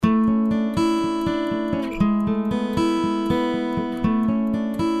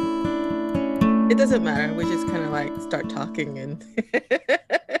It doesn't matter. We just kind of like start talking and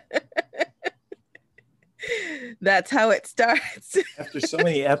that's how it starts. After so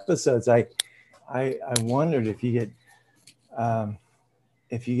many episodes, I wondered if you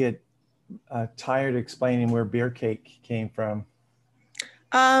get tired explaining where beer cake came from.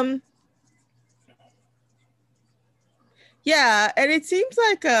 Yeah, and it seems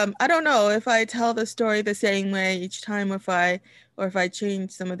like I don't know if I tell the story the same way each time, or if I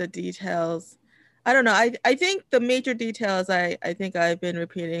change some of the details. I don't know. I think the major details I think I've been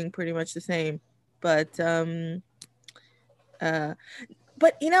repeating pretty much the same. But uh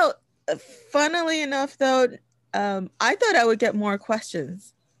but funnily enough though, I thought I would get more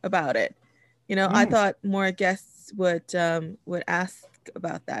questions about it. I thought more guests would ask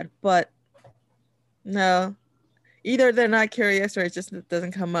about that, but no, either they're not curious or it just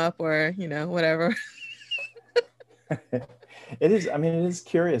doesn't come up, or whatever. It is. I mean, it is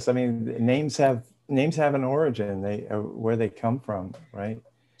curious. I mean, names have an origin. They where they come from, right?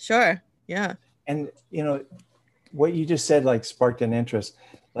 Sure. Yeah. And what you just said like sparked an interest.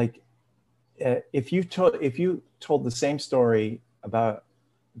 Like if you told the same story about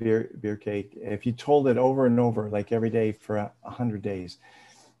beer cake, if you told it over and over like every day for 100 days,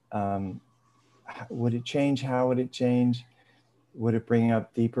 would it change? How would it change? Would it bring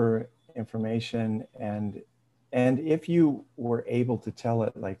up deeper information? And if you were able to tell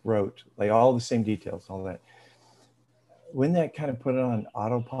it like rote, like all the same details, all that, wouldn't that kind of put it on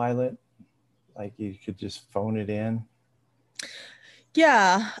autopilot? Like you could just phone it in?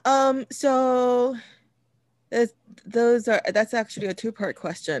 Yeah. So that's actually a two-part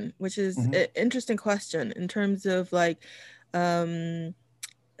question, which is an interesting question in terms of like the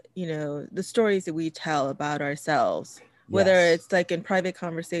stories that we tell about ourselves, whether it's like in private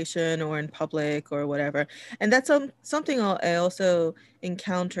conversation or in public or whatever. And that's something I also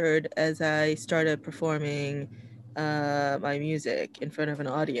encountered as I started performing my music in front of an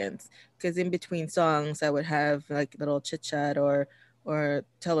audience, because in between songs I would have like little chit chat or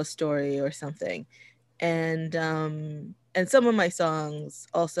tell a story or something. And some of my songs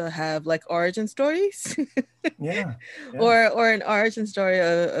also have like origin stories. Yeah. Or an origin story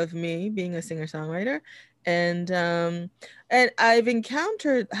of me being a singer-songwriter. And I've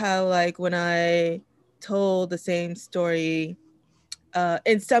encountered how like when I told the same story,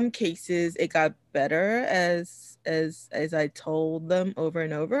 in some cases it got better as I told them over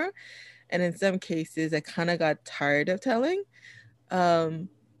and over, and in some cases I kind of got tired of telling.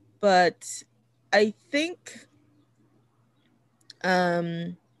 But I think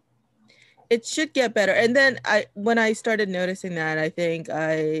it should get better. And then when I started noticing that, I think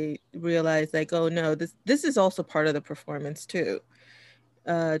I realized like, oh no, this is also part of the performance too,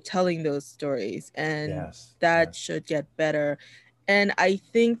 telling those stories, and that should get better. And I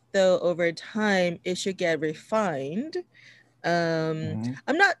think though over time it should get refined. I'm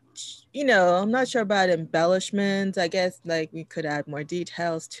not sure about embellishments. I guess like we could add more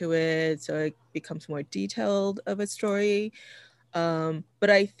details to it so it becomes more detailed of a story. But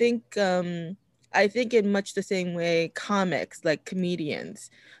I think in much the same way comics, like comedians,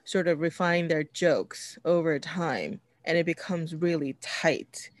 sort of refine their jokes over time, and it becomes really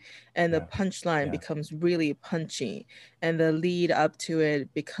tight, and the punchline becomes really punchy, and the lead up to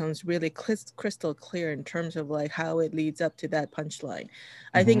it becomes really crystal clear in terms of like how it leads up to that punchline.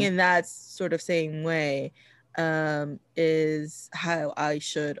 I think in that sort of same way is how I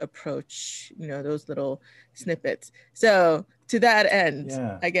should approach those little snippets. So to that end,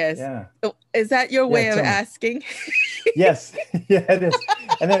 I guess. Is that your way of asking? Yes, yeah, it is.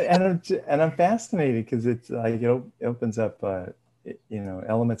 And I'm fascinated because it's like it opens up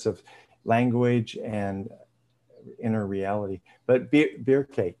elements of language and inner reality. But beer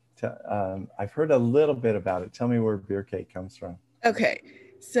cake, I've heard a little bit about it. Tell me where beer cake comes from. Okay,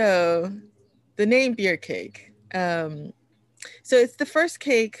 so the name beer cake. So it's the first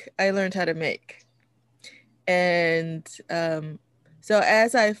cake I learned how to make. And so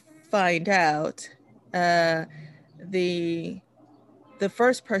as I find out, the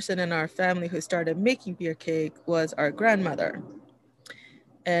first person in our family who started making beer cake was our grandmother.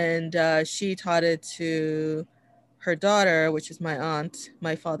 And she taught it to her daughter, which is my aunt,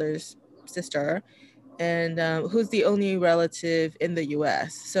 my father's sister, and who's the only relative in the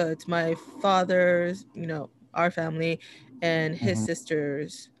US. So it's my father's, our family, and his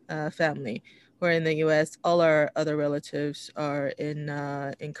sister's family who are in the US. All our other relatives are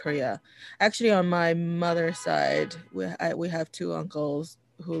in Korea. Actually, on my mother's side, we have two uncles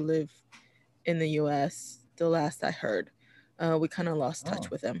who live in the US. The last I heard, we kind of lost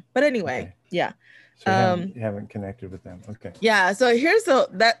touch with them. But anyway, yeah. So you haven't connected with them. Okay. Yeah. So here's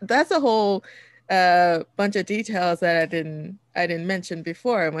that's a whole a bunch of details that I didn't mention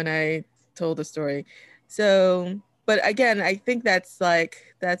before when I told the story. So, but again, I think that's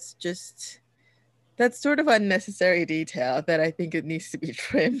sort of unnecessary detail that I think it needs to be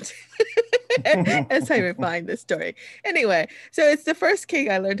trimmed as I refine the story. Anyway, so it's the first cake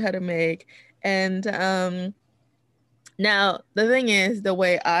I learned how to make. And now the thing is, the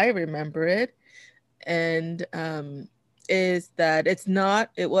way I remember it, and is that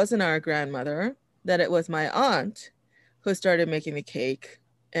it wasn't our grandmother, that it was my aunt who started making the cake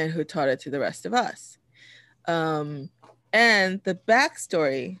and who taught it to the rest of us. Um, and the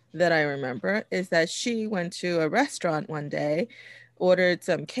backstory that I remember is that she went to a restaurant one day, ordered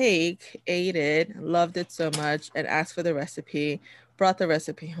some cake, ate it, loved it so much, and asked for the recipe, brought the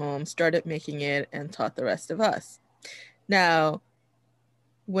recipe home, started making it, and taught the rest of us. Now,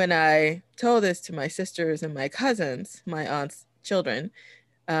 when I told this to my sisters and my cousins, my aunt's children,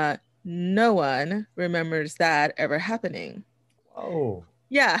 uh, no one remembers that ever happening. Oh.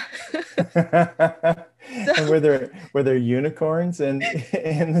 Yeah. And were there unicorns in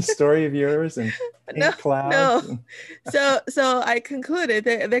the story of yours and No, pink clouds? no. So I concluded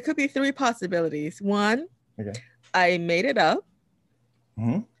that there could be three possibilities. One, Okay. I made it up.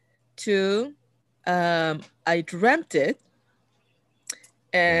 Mm-hmm. Two, I dreamt it.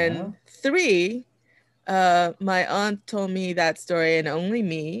 And three, my aunt told me that story and only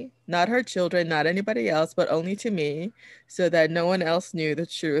me, not her children, not anybody else, but only to me, so that no one else knew the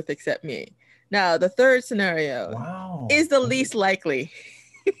truth except me. Now, the third scenario is the least likely.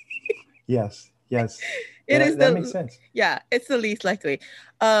 Yes, yes. It is that makes sense. Yeah, it's the least likely.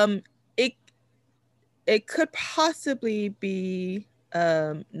 It it could possibly be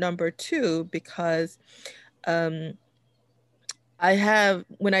number two because when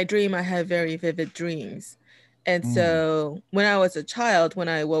I dream, I have very vivid dreams. And so when I was a child, when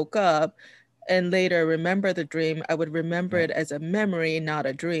I woke up and later remember the dream, I would remember it as a memory, not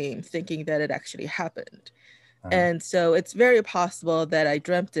a dream, thinking that it actually happened. And so it's very possible that I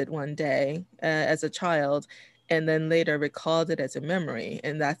dreamt it one day as a child and then later recalled it as a memory.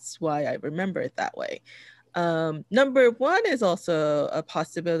 And that's why I remember it that way. Number one is also a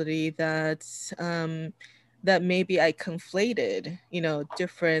possibility that that maybe I conflated,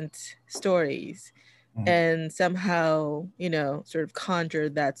 different stories and somehow, sort of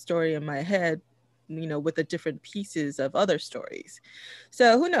conjured that story in my head, with the different pieces of other stories.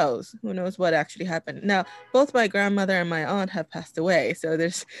 So who knows? Who knows what actually happened? Now, both my grandmother and my aunt have passed away, so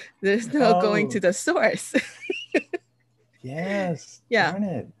there's no going to the source. Yes. Yeah. Darn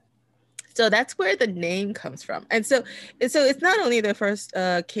it. So that's where the name comes from. And so it's not only the first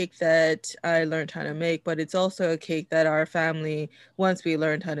cake that I learned how to make, but it's also a cake that our family, once we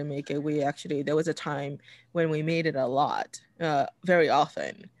learned how to make it, there was a time when we made it a lot, very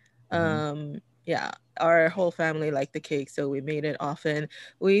often. Yeah, our whole family liked the cake, so we made it often.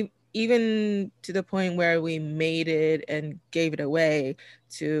 We even to the point where we made it and gave it away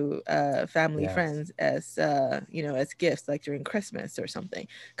to family friends as as gifts, like during Christmas or something,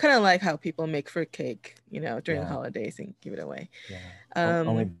 kind of like how people make fruitcake during the holidays and give it away.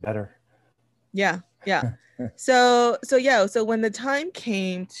 Only better. Yeah. So when the time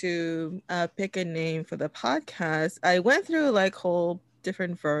came to pick a name for the podcast, I went through like whole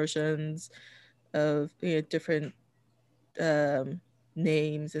different versions of different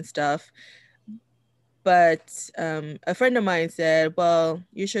names and stuff. But a friend of mine said, well,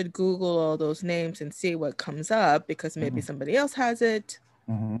 you should Google all those names and see what comes up, because maybe somebody else has it.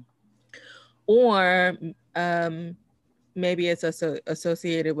 Or maybe it's also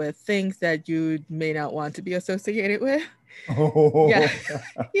associated with things that you may not want to be associated with. Yeah,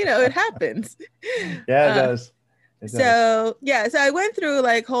 it happens. Yeah, it does. So I went through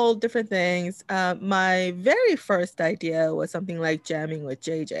like whole different things. My very first idea was something like Jamming with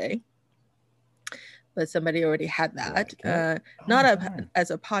JJ. But somebody already had that. Not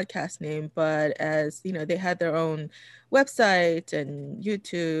as a podcast name, but as, they had their own website and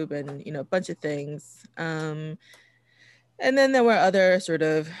YouTube and, a bunch of things. And then there were other sort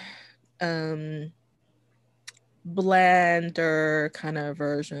of blander kind of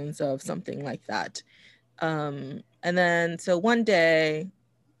versions of something like that. And then, so one day,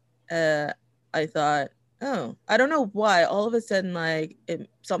 I thought, oh, I don't know why. All of a sudden, like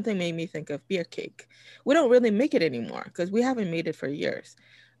something made me think of beer cake. We don't really make it anymore because we haven't made it for years.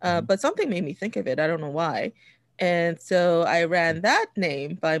 But something made me think of it. I don't know why. And so I ran that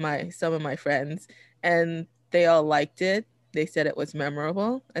name by some of my friends, and they all liked it. They said it was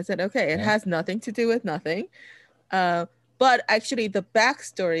memorable. I said, okay, it has nothing to do with nothing. But actually, the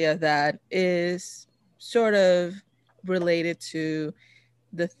backstory of that is sort of related to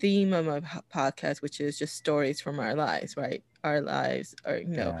the theme of my podcast, which is just stories from our lives, right? Our lives are,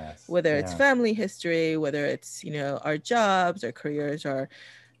 Yes. whether it's Yeah. family history, whether it's, our jobs, our careers, or,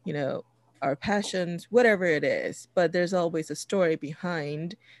 our passions, whatever it is. But there's always a story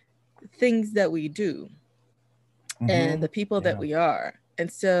behind things that we do and Mm-hmm. the people that Yeah. we are.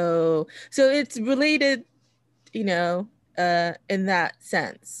 And so it's related, in that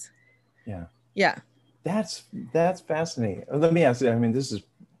sense. Yeah. Yeah. That's fascinating. Let me ask you, I mean, this is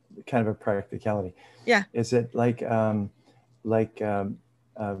kind of a practicality. Yeah. Is it like uh,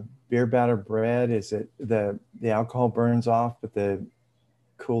 beer batter bread? Is it the alcohol burns off, but the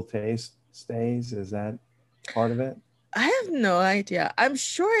cool taste stays? Is that part of it? I have no idea. I'm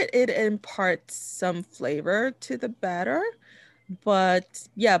sure it imparts some flavor to the batter, but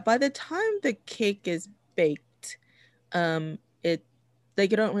yeah, by the time the cake is baked, it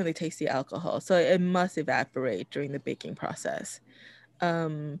like you don't really taste the alcohol, so it must evaporate during the baking process.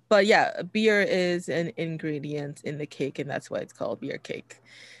 But yeah, beer is an ingredient in the cake, and that's why it's called beer cake.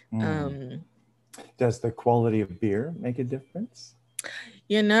 Mm. Um, Does the quality of beer make a difference?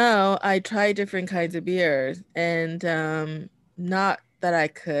 I try different kinds of beers, and not that I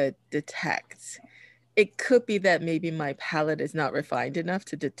could detect. It could be that maybe my palate is not refined enough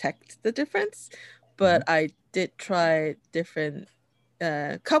to detect the difference, Mhm. but I did try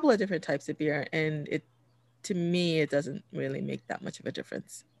couple of different types of beer, and to me, it doesn't really make that much of a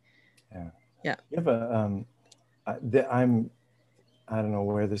difference. Yeah. Yeah. You have I don't know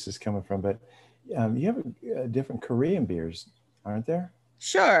where this is coming from, but you have different Korean beers, aren't there?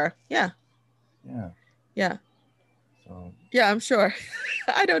 Sure. Yeah. Yeah. Yeah. So Yeah, I'm sure.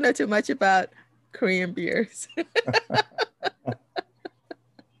 I don't know too much about Korean beers.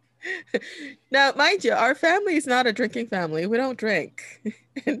 Now, mind you, our family is not a drinking family. We don't drink.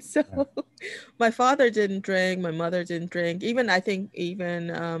 And so yeah. my father didn't drink, my mother didn't drink. Even I think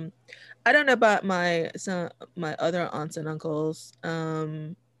even I don't know about my other aunts and uncles.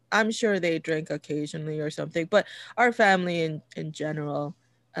 I'm sure they drink occasionally or something, but our family in general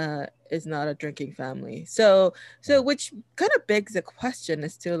is not a drinking family. So Yeah. which kind of begs the question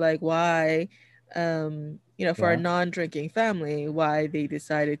as to like why for a Yeah. non-drinking family, why they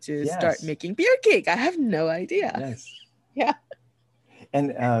decided to start Yes. making beer cake. I have no idea. Yes. Yeah.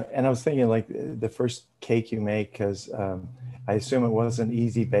 And I was thinking like the first cake you make, because I assume it was an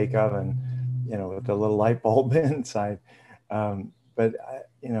easy bake oven, with the little light bulb inside. But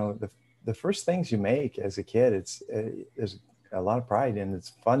the first things you make as a kid, there's a lot of pride and it's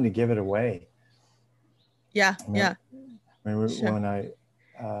fun to give it away. Yeah. I mean, Yeah. Sure. when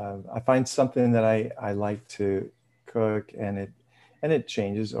I find something that I like to cook, and it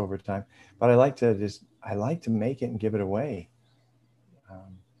changes over time, but I like to make it and give it away.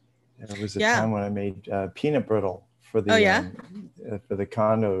 Um, there was a Yeah. time when I made peanut brittle Oh yeah. for the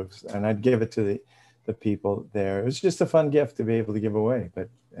condos, and I'd give it to the people there. It was just a fun gift to be able to give away, but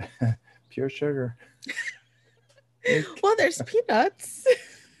pure sugar. Well, there's peanuts.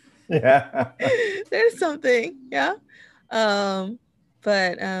 Yeah. There's something. Yeah. Um,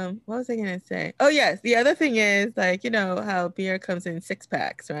 but what was I gonna say? Oh yes, the other thing is like, how beer comes in six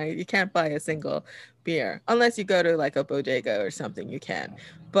packs, right? You can't buy a single beer unless you go to like a bodega or something, you can.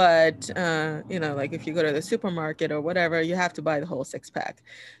 But like if you go to the supermarket or whatever, you have to buy the whole six pack.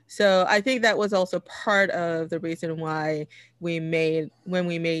 So I think that was also part of the reason why when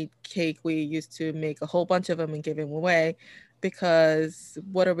we made cake, we used to make a whole bunch of them and give them away, because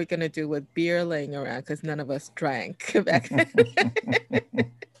what are we going to do with beer laying around? Because none of us drank back then.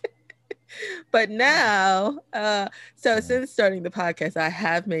 But now, so since starting the podcast, I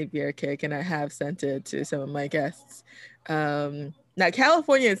have made beer cake and I have sent it to some of my guests. Now,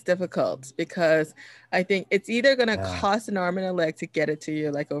 California is difficult because I think it's either going to Yeah. cost an arm and a leg to get it to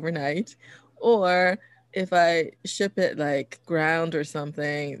you like overnight, or if I ship it like ground or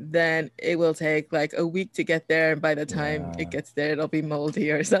something, then it will take like a week to get there. And by the time it Yeah. gets there, it'll be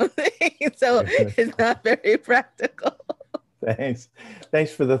moldy or something. So Good. it's not very practical. Thanks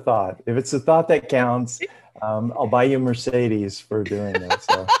for the thought. If it's the thought that counts, I'll buy you a Mercedes for doing this.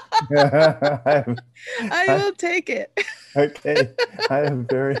 So. I will take it. Okay, I have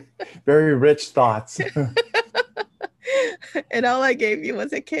very, very rich thoughts. And all I gave you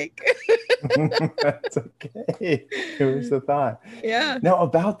was a cake. That's okay. It was the thought. Yeah. Now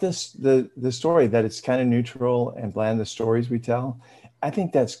about the story that it's kind of neutral and bland, the stories we tell. I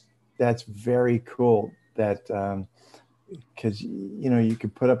think that's very cool. That because you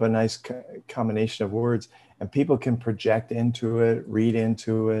could put up a nice combination of words and people can project into it, read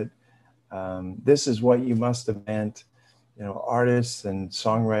into it. This is what you must have meant. Artists and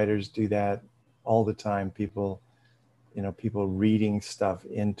songwriters do that all the time. People people reading stuff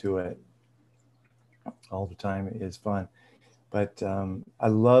into it all the time is fun. But I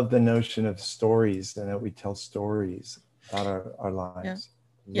love the notion of stories and that we tell stories about our lives.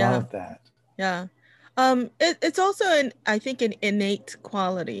 Yeah. Love that. Yeah. It's also I think an innate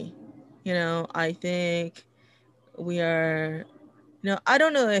quality. I think we are, I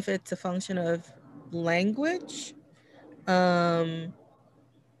don't know if it's a function of language. I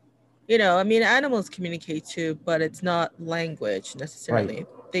mean, animals communicate too, but it's not language necessarily. Right.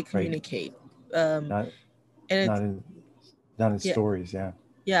 They Right. communicate. Not And not it's, in not in yeah, stories. Yeah.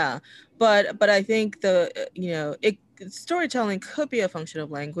 yeah. But I think storytelling could be a function of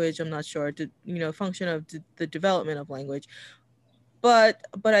language. I'm not sure. Function of the development of language. But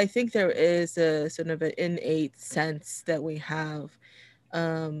I think there is a sort of an innate sense that we have.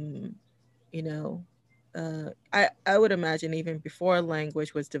 You know, I would imagine even before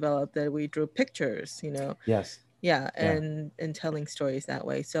language was developed that we drew pictures. Yes. Yeah, Yeah. and telling stories that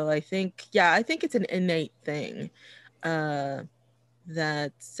way. So I think it's an innate thing,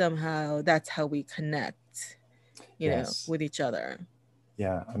 that somehow that's how we connect, Yes. with each other.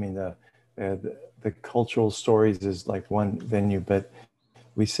 Yeah. I mean, the cultural stories is like one venue, but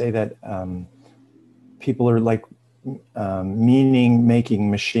we say that people are like meaning making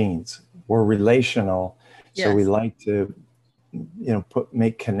machines. We're relational, so we Yes. like to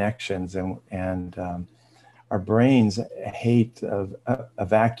make connections, and our brains hate a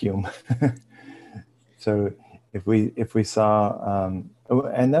vacuum. So if we saw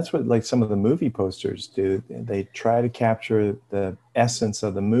and that's what like some of the movie posters do, they try to capture the essence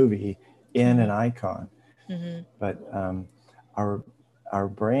of the movie in an icon. Mm-hmm. But our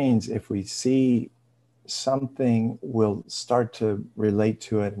brains, if we see something, will start to relate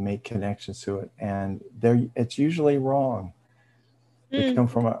to it and make connections to it, and it's usually wrong. We come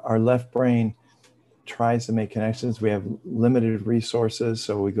from our left brain tries to make connections. We have limited resources,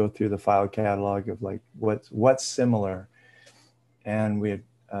 so we go through the file catalog of like what's similar, and we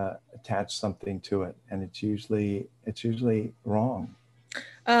attach something to it, and it's usually wrong.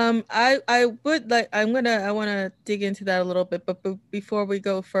 I would like I want to dig into that a little bit, but before we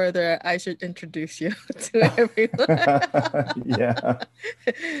go further, I should introduce you to everyone. Yeah.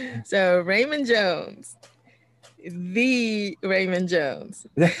 So Raymond Jones, the Raymond Jones,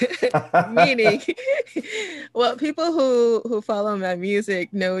 meaning, well, people who follow my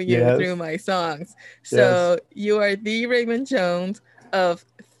music know you through Yes. my songs. Yes. So you are the Raymond Jones of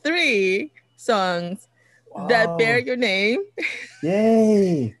 3 songs that bear Wow. your name.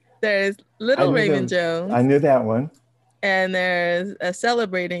 Yay. There's Little Raymond I Jones, knew that one. and there's a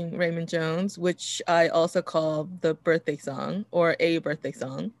Celebrating Raymond Jones, which I also call the birthday song or a birthday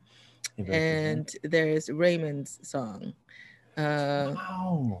song. And there's Raymond's song.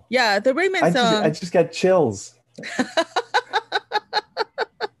 Wow. Yeah, the Raymond I song. just got chills.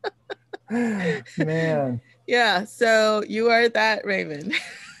 Man. Yeah, so you are that Raymond.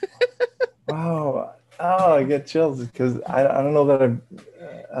 Wow. Oh, I get chills because I don't know that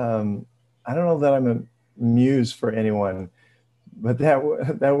I don't know that I'm a muse for anyone, but that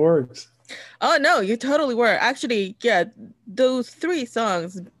works. Oh no, you totally were. Actually, yeah, those 3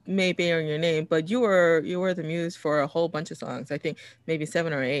 songs may bear your name, but you were the muse for a whole bunch of songs. I think maybe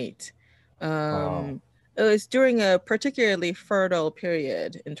 7 or 8. Wow. It was during a particularly fertile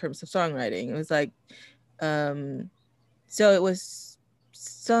period in terms of songwriting. It was like, so it was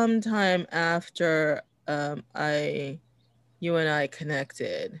sometime after you and I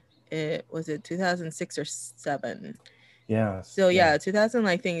connected. It was it 2006 or 7. Yes. So Yeah. yeah, 2000,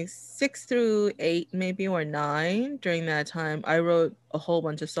 I think 6 through 8 maybe, or 9. During that time I wrote a whole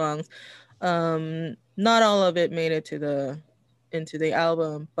bunch of songs. Not all of it made it into the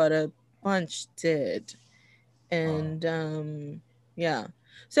album, but a bunch did. Wow. And yeah.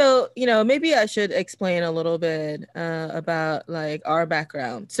 So, maybe I should explain a little bit about like our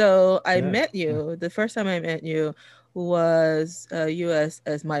background. So I Good. met you, the first time I met you was you as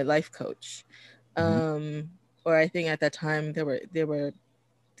my life coach. Or I think at that time they were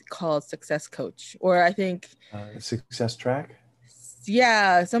called success coach, or I think, Success track.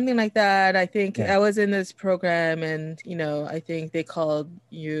 yeah, something like that. I think Yeah. I was in this program, and I think they called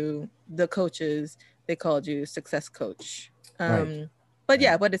you, the coaches, they called you success coach. Right. But Right.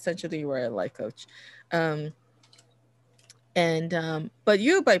 yeah, but essentially you were a life coach. Um, and but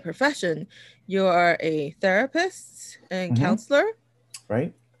you, by profession, you are a therapist and counselor.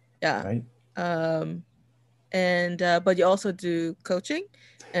 Right. Yeah. Right. Um, and but you also do coaching.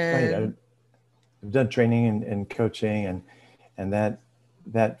 Right. And I've done training and coaching, and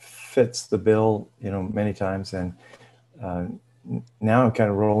that fits the bill, many times. And now I'm kind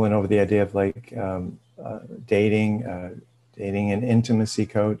of rolling over the idea of like dating, dating an intimacy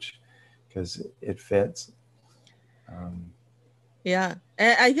coach, because it fits. Yeah.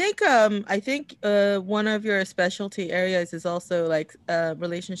 And I think one of your specialty areas is also like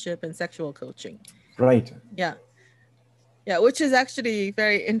relationship and sexual coaching. Right. Yeah. Yeah, which is actually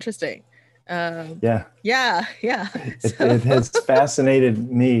very interesting. Yeah. Yeah, yeah. So It has fascinated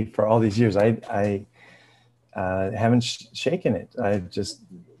me for all these years. I haven't shaken it. I've just,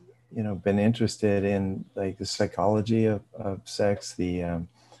 been interested in like the psychology of sex, the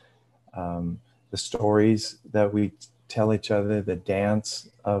stories that we tell each other, the dance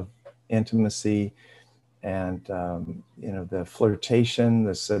of intimacy, and the flirtation,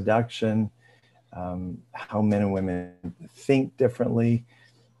 the seduction, how men and women think differently,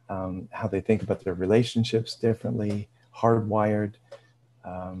 how they think about their relationships differently, hardwired,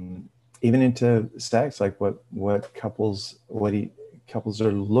 even into sex, like what couples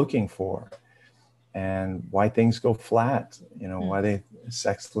are looking for, and why things go flat. Why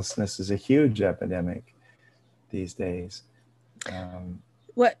sexlessness is a huge epidemic these days.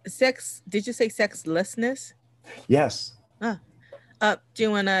 what sex did you say sexlessness? Yes. Do you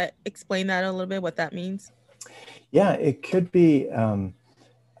want to explain that a little bit, what that means? Yeah, it could be.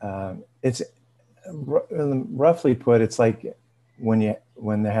 It's roughly put. It's like when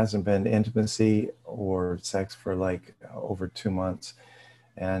there hasn't been intimacy or sex for like over 2 months,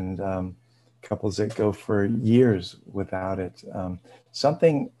 and couples that go for years without it.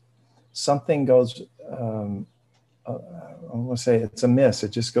 Something goes. I want to say it's a miss.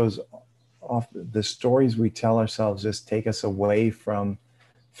 It just goes off. The stories we tell ourselves just take us away from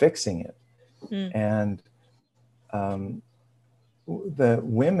fixing it, and the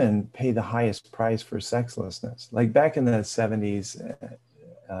women pay the highest price for sexlessness. Like back in the 70s,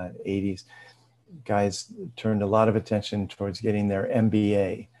 80s, guys turned a lot of attention towards getting their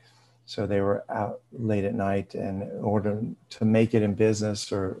MBA. So they were out late at night, and in order to make it in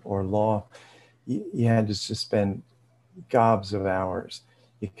business or law, you had to just spend gobs of hours.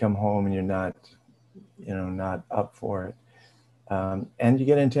 You come home and you're not up for it. And you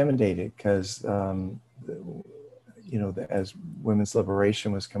get intimidated because, as women's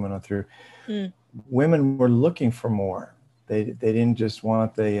liberation was coming on through, women were looking for more. They didn't just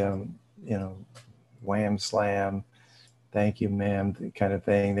want the, wham slam, thank you, ma'am, kind of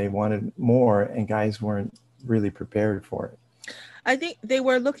thing. They wanted more, and guys weren't really prepared for it. I think they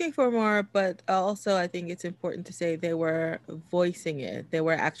were looking for more, but also I think it's important to say they were voicing it. They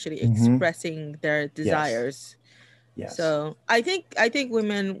were actually expressing their desires. Yes. So I think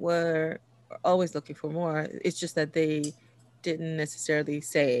women were always looking for more. It's just that they didn't necessarily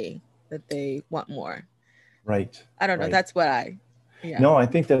say that they want more. Right. I don't know. Right. That's what No, I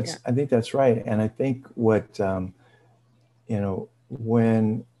think that's right. And I think what,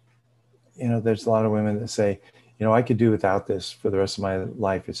 when, there's a lot of women that say, I could do without this for the rest of my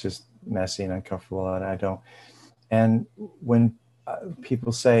life. It's just messy and uncomfortable, and I don't. And when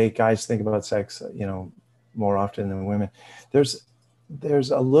people say guys think about sex, more often than women, there's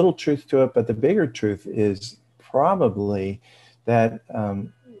a little truth to it, but the bigger truth is probably that,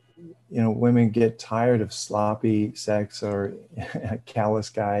 women get tired of sloppy sex or callous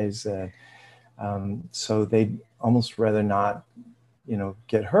guys. So they'd almost rather not,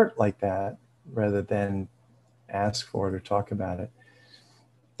 get hurt like that rather than ask for it or talk about it.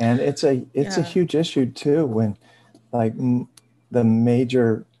 And it's a huge issue too, when like the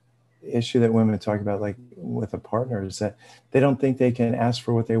major issue that women talk about, like with a partner, is that they don't think they can ask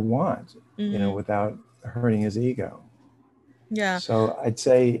for what they want, without hurting his ego. Yeah. So I'd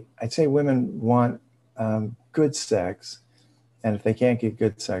say women want good sex, and if they can't get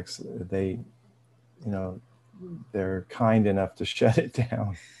good sex, they're kind enough to shut it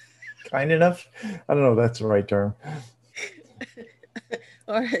down. Kind enough? I don't know if that's the right term.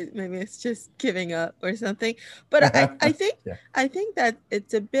 Or maybe it's just giving up or something. But I think I think that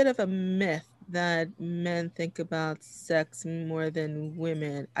it's a bit of a myth that men think about sex more than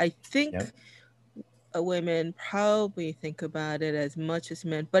women. I think women probably think about it as much as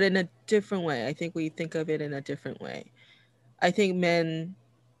men, but in a different way. I think we think of it in a different way. I think men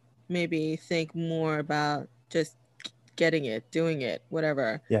maybe think more about just getting it, doing it,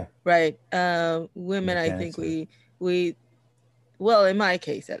 whatever. Yeah. Right. Women, I think we well, in my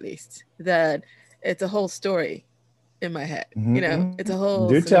case at least, that it's a whole story in my head. It's a whole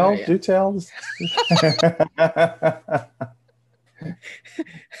scenario. Do tell.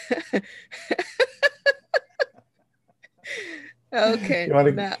 Okay. You want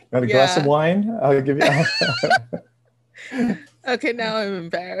a glass of wine? I'll give you. Okay, now I'm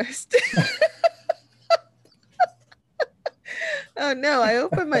embarrassed. Oh no, I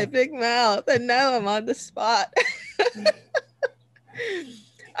opened my big mouth and now I'm on the spot.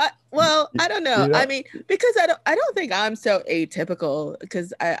 Well, I don't know. You I know, mean, because I don't think I'm so atypical,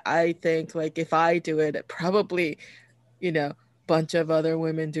 because I think like if I do it, probably, you know, bunch of other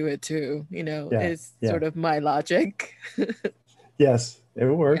women do it too, yeah, is yeah, sort of my logic. yes, it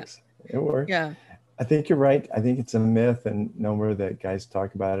Yeah. works. It works. Yeah. I think you're right. I think it's a myth and number that guys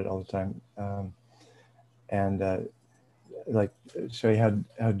talk about it all the time. And like show you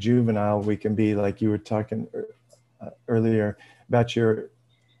how juvenile we can be. Like you were talking earlier about your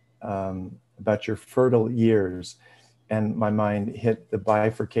fertile years, and my mind hit the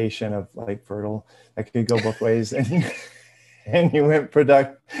bifurcation of like fertile. I could go both ways, and you went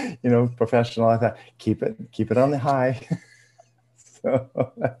professional. I thought keep it on the high. So,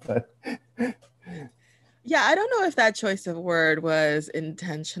 Yeah, I don't know if that choice of word was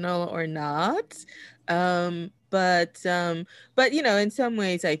intentional or not. But in some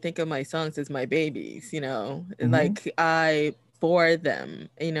ways I think of my songs as my babies, mm-hmm. like I bore them,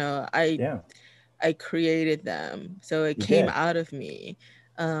 Yeah, I created them. So it you came did. out of me.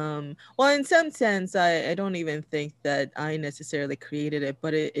 Well, in some sense, I don't even think that I necessarily created it,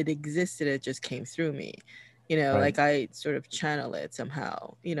 but it existed. It just came through me, Right. like I sort of channel it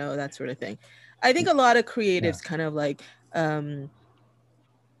somehow, that sort of thing. I think a lot of Yeah. creatives kind of like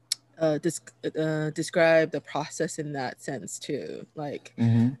describe the process in that sense too. Like,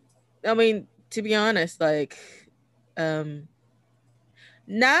 Mm-hmm. I mean, to be honest, like, um,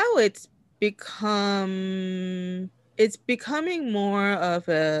 now it's becoming more of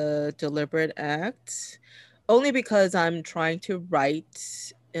a deliberate act, only because I'm trying to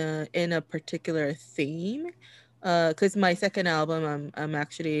write in a particular theme. Because my second album, I'm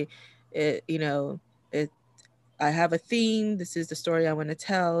actually, it, you know, it I have a theme. This is the story I want to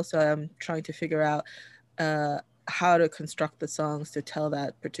tell. So I'm trying to figure out uh, how to construct the songs to tell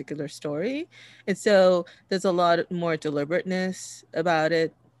that particular story. And so there's a lot more deliberateness about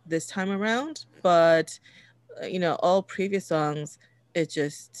it this time around. But, all previous songs, it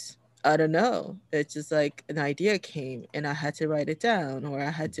just, I don't know. It's just like an idea came and I had to write it down, or I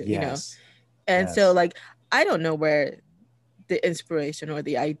had to. Yes. And so, Yes. like, I don't know where the inspiration or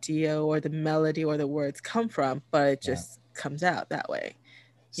the idea or the melody or the words come from, but it Yeah. just comes out that way.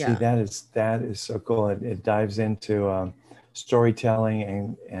 See, Yeah. that is so cool. It dives into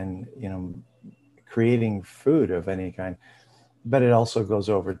storytelling and creating food of any kind, but it also goes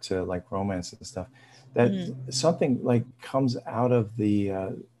over to like romance and stuff. That Mm-hmm. something like comes out of the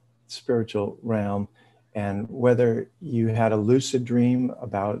spiritual realm, and whether you had a lucid dream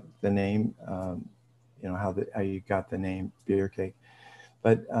about the name, how you got the name beer cake.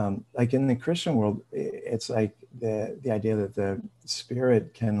 But like in the Christian world, it's like the idea that the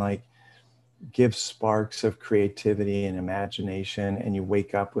spirit can like give sparks of creativity and imagination, and you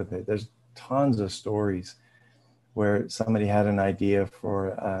wake up with it. There's tons of stories where somebody had an idea for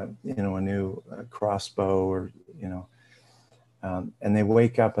a new crossbow, or and they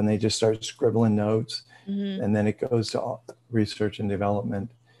wake up and they just start scribbling notes, Mm-hmm. and then it goes to research and development.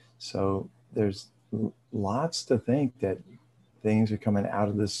 So there's lots to think that things are coming out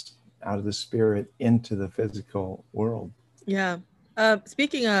of the spirit into the physical world. Yeah.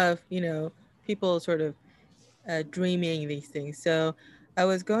 Speaking of, people sort of dreaming these things. So I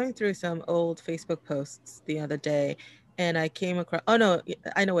was going through some old Facebook posts the other day, and I came across, oh no,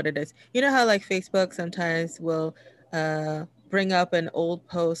 I know what it is. You know how like Facebook sometimes will bring up an old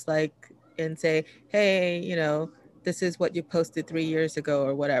post, like, and say, hey, this is what you posted 3 years ago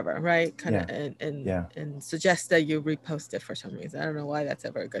or whatever, right? Kind of, Yeah, and yeah. and suggest that you repost it for some reason. I don't know why that's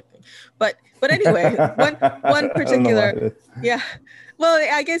ever a good thing. But anyway, one I don't know why particular, it is. yeah. Well,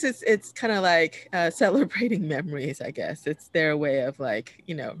 I guess it's kind of like celebrating memories. I guess it's their way of like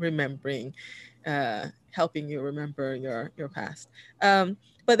remembering, helping you remember your past.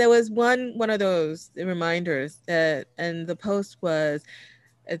 But there was one of those reminders that, and the post was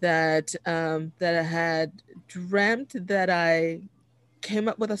that I had dreamt that I came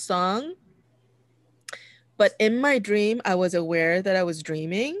up with a song, but in my dream I was aware that I was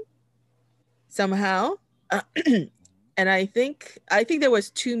dreaming somehow. And I think there was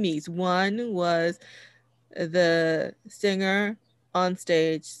two me's. One was the singer on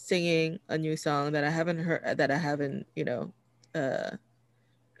stage singing a new song that I haven't heard, that I haven't uh,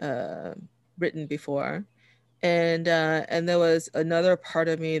 uh, written before, and there was another part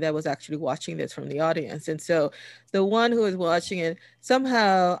of me that was actually watching this from the audience. And so the one who was watching it,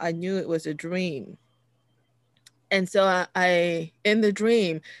 somehow I knew it was a dream. And so I in the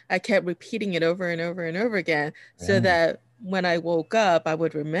dream I kept repeating it over and over and over again, so Really? that when I woke up I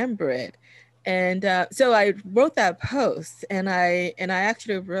would remember it. And so I wrote that post, and I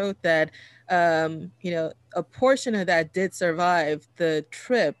actually wrote that you know, a portion of that did survive the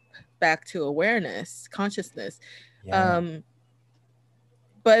trip back to awareness, consciousness. Yeah. Um,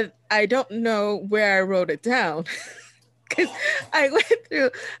 but I don't know where I wrote it down because I went through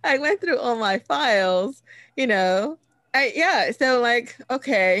I went through all my files, you know. Yeah, so like,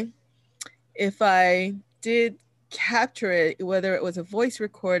 okay, if I did capture it, whether it was a voice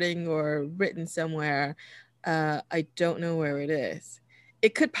recording or written somewhere, I don't know where it is.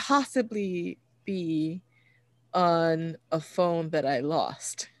 It could possibly be on a phone that I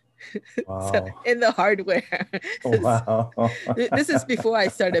lost. So Wow. in the hardware. Wow. This is before I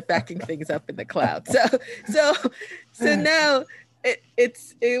started backing things up in the cloud. So so now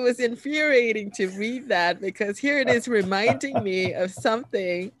it was infuriating to read that, because here it is reminding me of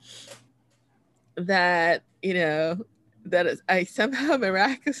something that, you know, that is, I somehow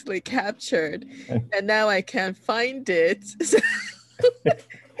miraculously captured, and now I can't find it. So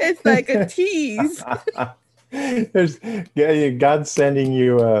it's like a tease. There's God sending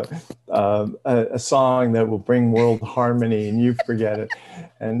you a song that will bring world harmony, and you forget it.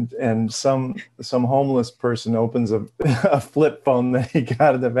 And some homeless person opens a flip phone that he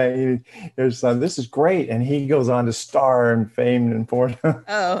got at the bank. There's this is great, and he goes on to star and fame and fortune.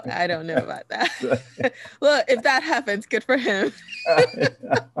 Oh, I don't know about that. Well, if that happens, good for him.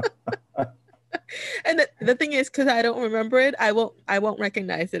 And the thing is, because I don't remember it, I won't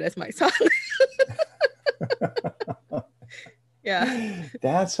recognize it as my song. Yeah.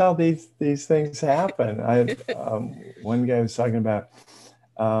 That's how these things happen. One guy was talking about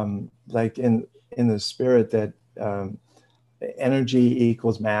like in the spirit that energy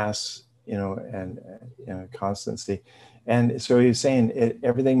equals mass, you know, and constancy. And so he was saying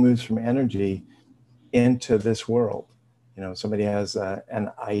everything moves from energy into this world. You know, somebody has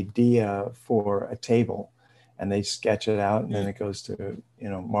an idea for a table, and they sketch it out, and then it goes to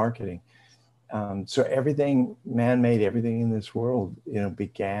marketing. So everything man-made, everything in this world,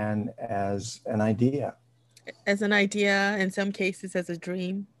 began as an idea. As an idea, in some cases as a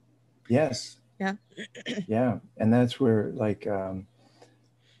dream. Yes. Yeah. Yeah. And that's where like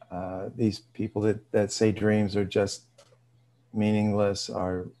these people that say dreams are just meaningless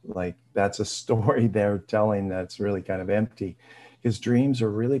are like, that's a story they're telling that's really kind of empty, because dreams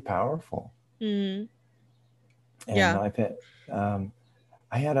are really powerful. Mm. And Yeah. I've had,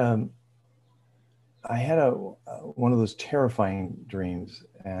 I had a, I had a one of those terrifying dreams,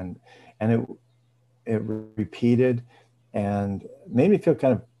 and it repeated and made me feel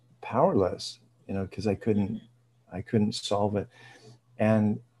kind of powerless, because I couldn't solve it,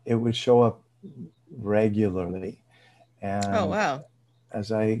 and it would show up regularly. Oh, And wow.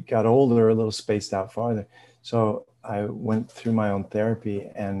 as I got older, a little spaced out farther, so I went through my own therapy,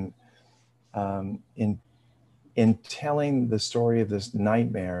 and in telling the story of this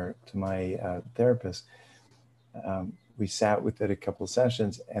nightmare to my therapist, we sat with it a couple of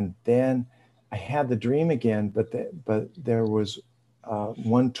sessions, and then I had the dream again, but there was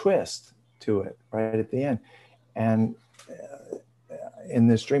one twist to it right at the end. And in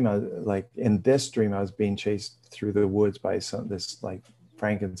this dream, I was being chased through the woods by this like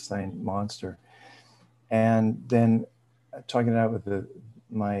Frankenstein monster, and then talking it out with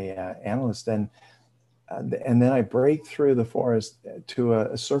my analyst, and then I break through the forest to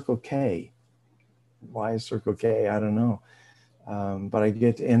a Circle K. Why is Circle K? I don't know. But I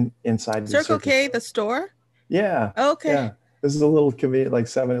get inside the Circle Circle K, K. the store? Yeah, Okay. yeah. This is a little convenient, like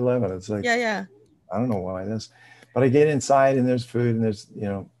 7-Eleven. It's like, Yeah, yeah. I don't know why this, but I get inside and there's food and there's,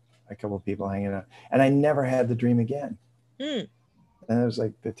 a couple of people hanging out. And I never had the dream again. Mm. And it was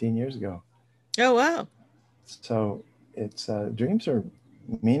like 15 years ago. Oh, wow. So it's dreams are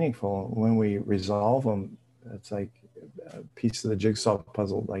meaningful when we resolve them. It's like a piece of the jigsaw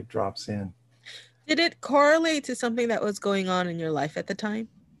puzzle like drops in. Did it correlate to something that was going on in your life at the time?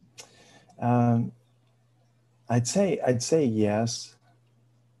 Um, I'd say yes.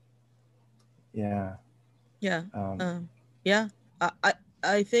 Yeah. Yeah. Um, Yeah.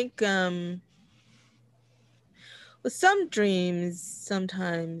 I think well, some dreams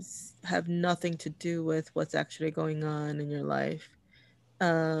sometimes have nothing to do with what's actually going on in your life.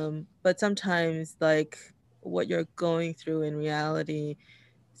 But sometimes like what you're going through in reality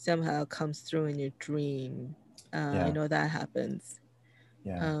somehow comes through in your dream. I yeah. know that happens.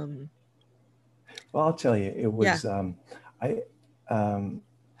 Yeah. Um, Well, I'll tell you, it yeah. was I um,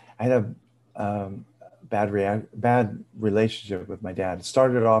 I had a bad relationship with my dad. It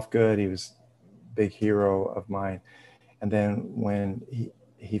started off good. He was a big hero of mine, and then when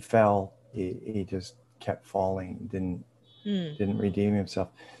he fell, he just kept falling. Didn't Mm. redeem himself.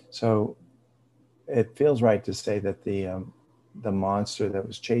 So it feels right to say that the monster that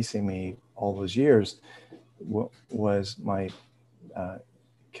was chasing me all those years was my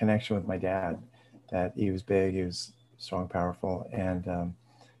connection with my dad. That he was big, he was strong, powerful, and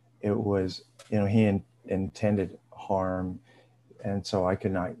it was, he intended harm, and so I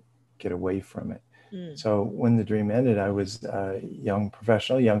could not get away from it. So when the dream ended, I was a young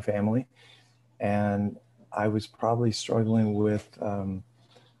professional, young family, and I was probably struggling with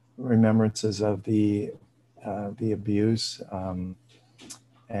remembrances of the abuse,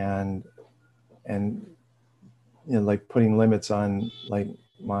 and like putting limits on like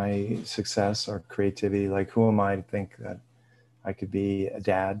my success or creativity. Like, who am I to think that I could be a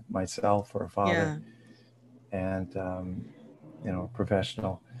dad myself or a father, and a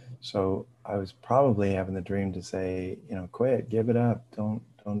professional. So I was probably having the dream to say, quit, give it up, don't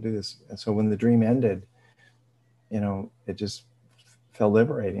do this. And so when the dream ended, it just felt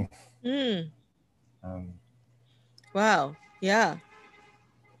liberating. Wow. Yeah.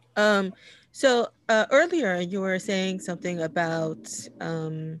 So earlier you were saying something about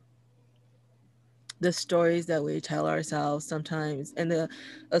the stories that we tell ourselves sometimes and the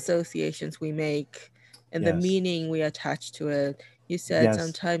associations we make and the Yes. meaning we attach to it. You said Yes.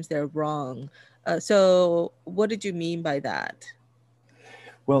 sometimes they're wrong. So what did you mean by that?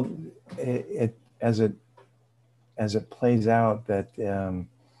 Well, it as it plays out, that and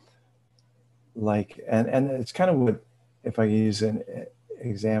it's kind of what, if I use an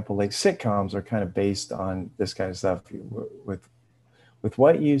example, like sitcoms are kind of based on this kind of stuff. With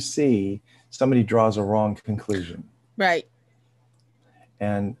what you see, somebody draws a wrong conclusion. Right.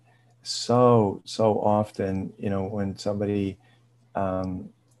 And so often, when somebody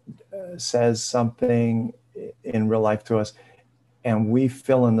says something in real life to us, and we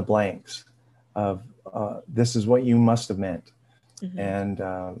fill in the blanks of this is what you must have meant, and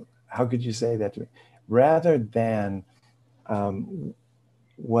how could you say that to me, rather than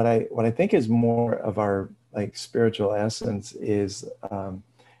what I think is more of our like spiritual essence is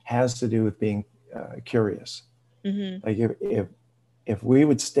has to do with being curious. Like if we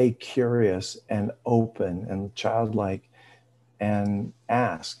would stay curious and open and childlike and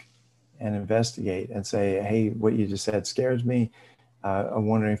ask and investigate and say, hey, what you just said scares me. I'm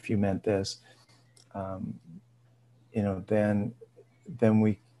wondering if you meant this.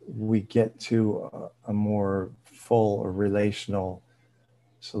 Then we get to a more full or relational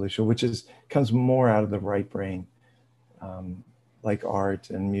solution, which comes more out of the right brain, like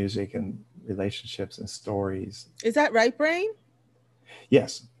art and music and relationships and stories. Is that right brain?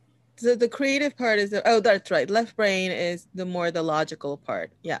 Yes. So the creative part is that's right. Left brain is the logical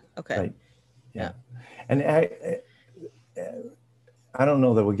part. Yeah. Okay. Right. Yeah. And I don't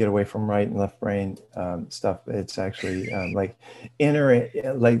know that we get away from right and left brain stuff. It's actually like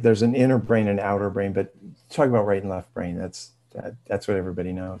there's an inner brain and outer brain, but talk about right and left brain. That's what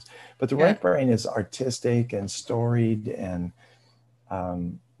everybody knows. But the right brain is artistic and storied and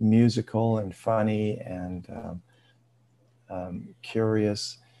musical and funny and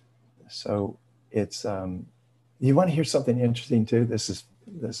curious. So it's you want to hear something interesting too? This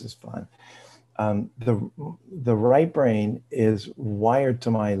is fun. The right brain is wired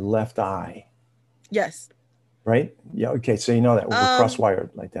to my left eye. Yes. Right? Yeah. Okay. So you know that we're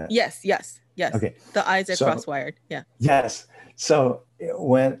cross-wired like that. Yes. Okay. The eyes are cross-wired. Yeah. Yes. So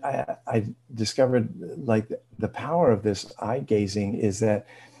when I discovered like the power of this eye gazing is that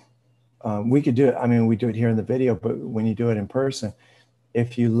we could do it. I mean, we do it here in the video, but when you do it in person,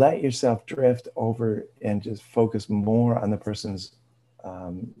 if you let yourself drift over and just focus more on the person's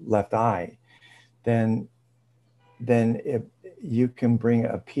left eye, then if you can bring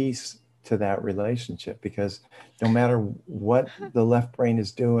a peace to that relationship, because no matter what the left brain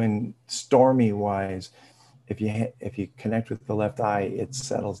is doing stormy wise, if you connect with the left eye, it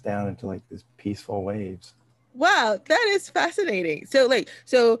settles down into like these peaceful waves. Wow, that is fascinating.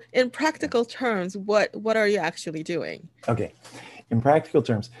 So in practical terms, what are you actually doing? Okay, in practical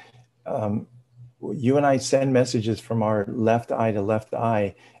terms, you and I send messages from our left eye to left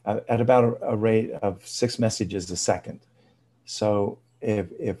eye at about a rate of 6 messages a second. So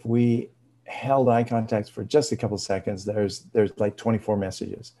if we held eye contact for just a couple of seconds, there's like 24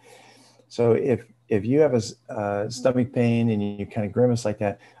 messages. So if you have a stomach pain and you kind of grimace like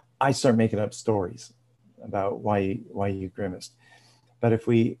that, I start making up stories about why you grimaced. But if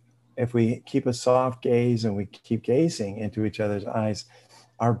we keep a soft gaze and we keep gazing into each other's eyes,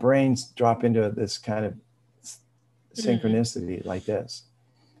 our brains drop into this kind of synchronicity like this.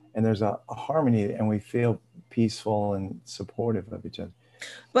 And there's a harmony, and we feel peaceful and supportive of each other.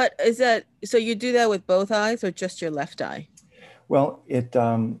 But is that, so you do that with both eyes or just your left eye? Well,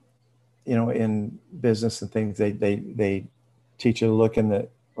 you know, in business and things, they teach you to look in the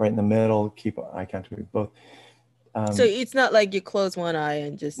right in the middle, keep eye contact with both. So it's not like you close one eye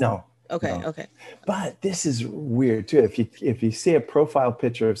and just No, okay, no. okay. But this is weird too. If you see a profile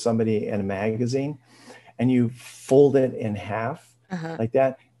picture of somebody in a magazine and you fold it in half like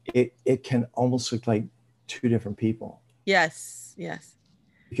that, it can almost look like two different people. Yes, yes.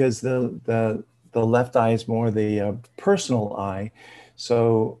 Because the left eye is more the personal eye.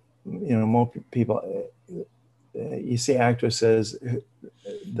 So, you know, more people, you see actresses,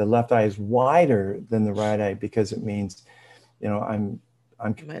 the left eye is wider than the right eye because it means, you know, I'm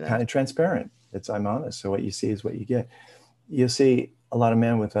kind of transparent. I'm honest. So what you see is what you get. You'll see a lot of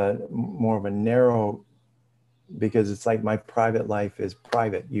men with a more of a narrow, because it's like my private life is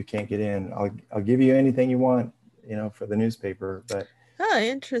private. You can't get in. I'll give you anything you want, you know, for the newspaper, but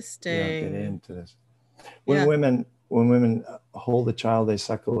Interesting. you don't get into this. When women hold a child, they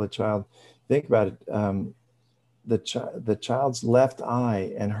suckle a child. Think about it. The child's left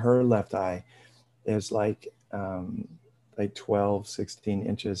eye and her left eye is like 12, 16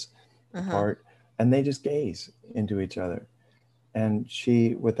 inches apart, and they just gaze into each other. And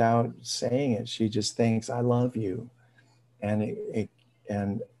she, without saying it, she just thinks, "I love you," and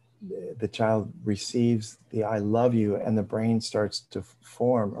and the child receives the "I love you," and the brain starts to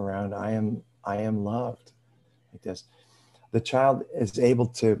form around I am loved, like this. The child is able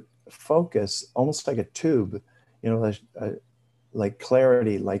to focus almost like a tube, you know, like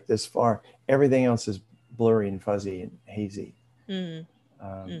clarity, like this far. Everything else is blurry and fuzzy and hazy.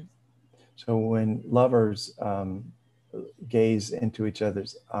 So when lovers gaze into each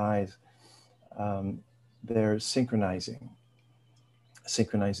other's eyes, they're synchronizing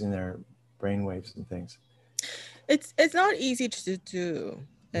their brain waves and things. It's not easy to do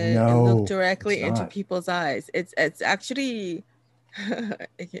and look No, directly into people's eyes. It's actually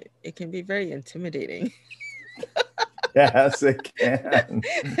it can be very intimidating. Yes, it can.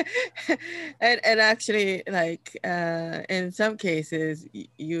 And actually, like in some cases,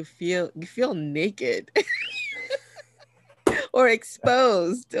 you feel naked or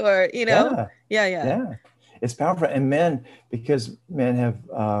exposed, or you know, yeah. It's powerful, and men, because men have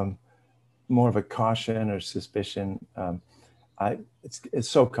more of a caution or suspicion. It's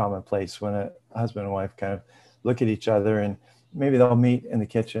so commonplace when a husband and wife kind of look at each other, and maybe they'll meet in the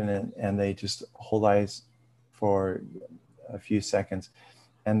kitchen and they just hold eyes for a few seconds,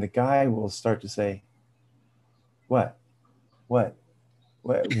 and the guy will start to say, what did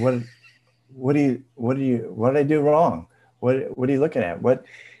I do wrong? What are you looking at? What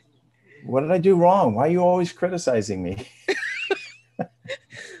did I do wrong? Why are you always criticizing me?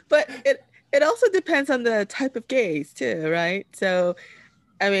 But it also depends on the type of gaze too, right? So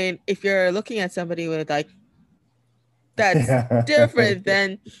I mean, if you're looking at somebody with like that's different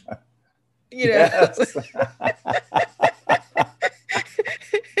than, you know. Yes.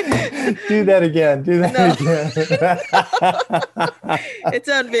 Do that again. It's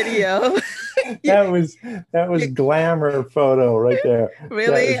on video. that was glamour photo right there.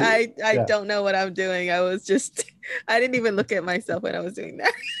 Really? I don't know what I'm doing. I didn't even look at myself when I was doing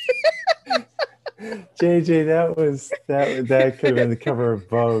that. JJ, that could have been the cover of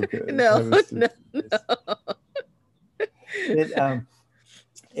Vogue. No.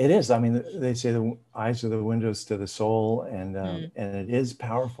 It is. I mean, they say the eyes are the windows to the soul, and it is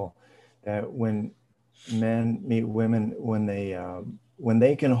powerful that when men meet women, when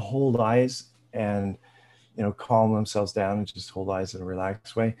they can hold eyes and, you know, calm themselves down and just hold eyes in a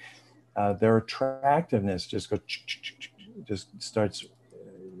relaxed way, their attractiveness just starts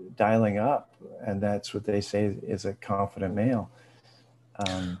dialing up, and that's what they say is a confident male.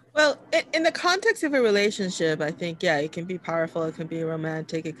 Well, in the context of a relationship, I think, yeah, it can be powerful. It can be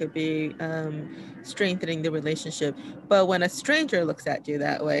romantic. It could be strengthening the relationship. But when a stranger looks at you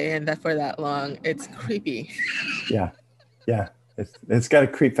that way and that for that long, it's creepy. Yeah. It's got a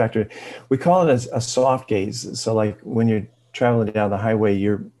creep factor. We call it a soft gaze. So like when you're traveling down the highway,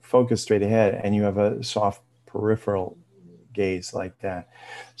 you're focused straight ahead and you have a soft peripheral gaze like that.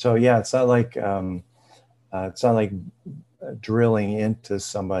 So yeah, it's not like drilling into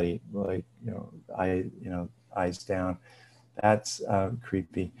somebody, like, you know, eyes down. That's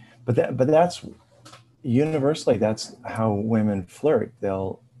creepy. But that's universally, that's how women flirt.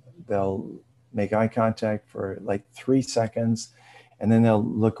 They'll make eye contact for like 3 seconds, and then they'll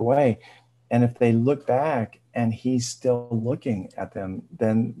look away. And if they look back and he's still looking at them,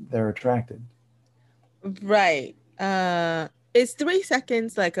 then they're attracted. Right. Is 3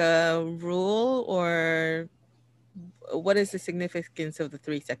 seconds like a rule, or what is the significance of the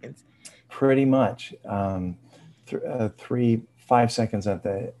 3 seconds? Pretty much. 3 5 seconds at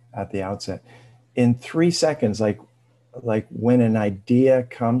the outset. In 3 seconds, like when an idea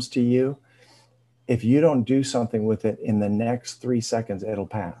comes to you, if you don't do something with it in the next 3 seconds, it'll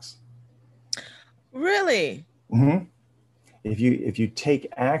pass. Really? Mm-hmm. If you take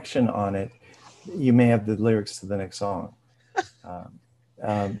action on it, you may have the lyrics to the next song.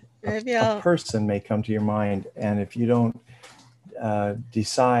 A person may come to your mind, and if you don't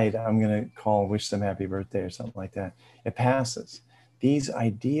decide, I'm going to call and wish them happy birthday or something like that, it passes. These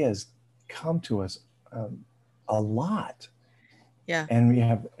ideas come to us a lot. Yeah. And we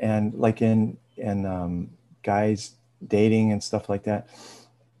have, and like in guys dating and stuff like that,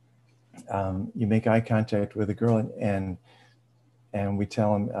 you make eye contact with a girl, and we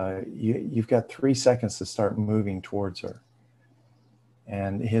tell him, you've got 3 seconds to start moving towards her.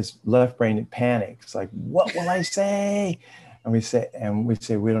 And his left brain panics, like, what will I say? And we say,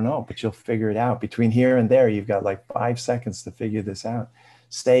 we don't know, but you'll figure it out. Between here and there, you've got like 5 seconds to figure this out.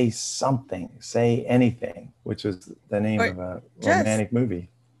 Say something, say anything, which is the name of a romantic movie.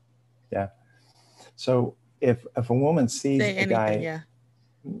 Yeah. So if a woman sees a guy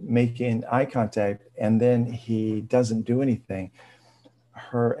making eye contact and then he doesn't do anything,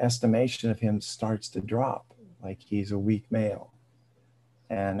 her estimation of him starts to drop, like he's a weak male.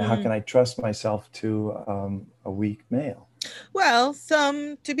 And how can I trust myself to a weak male? Well,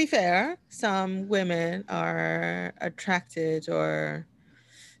 to be fair, some women are attracted or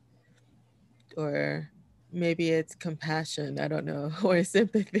maybe it's compassion, I don't know, or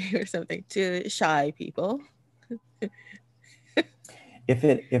sympathy or something, to shy people. If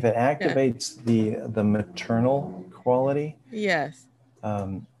it activates the maternal quality, yes,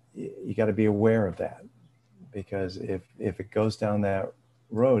 you got to be aware of that, because if it goes down that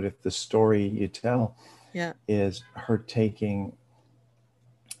road, if the story you tell is her taking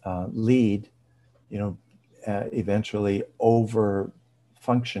lead, eventually over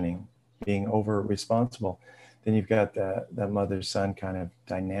functioning, being over responsible, then you've got that mother-son kind of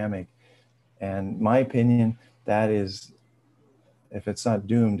dynamic. And my opinion, that is, if it's not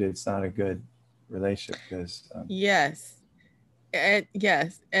doomed, it's not a good relationship, because yes.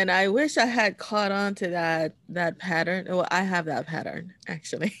 And I wish I had caught on to that pattern. Well, I have that pattern,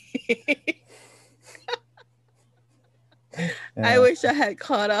 actually. I wish I had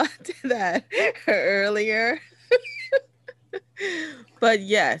caught on to that earlier. But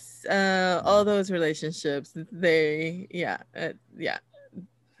yes, all those relationships, they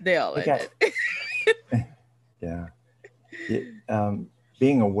all ended. Yeah.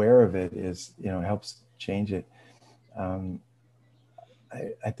 Being aware of it is, helps change it.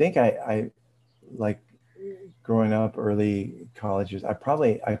 I think I like growing up, early college years, I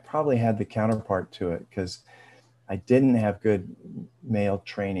probably had the counterpart to it, because I didn't have good male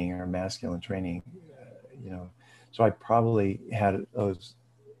training or masculine training, so I probably had those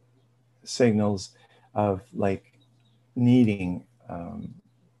signals of like needing,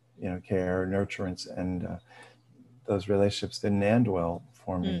 care or nurturance, and those relationships didn't end well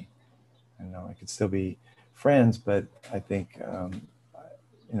for me. I could still be friends, but I think,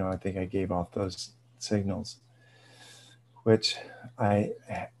 I think I gave off those signals, which I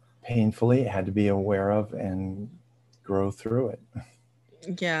painfully had to be aware of and grow through it.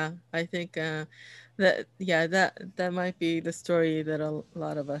 Yeah, I think that might be the story that a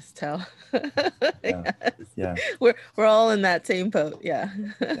lot of us tell. Yeah. We're all in that same boat. Yeah.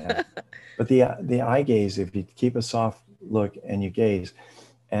 But the eye gaze, if you keep a soft look and you gaze,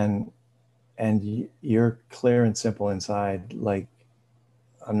 and you're clear and simple inside, like,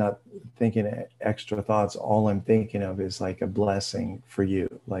 I'm not thinking extra thoughts. All I'm thinking of is like a blessing for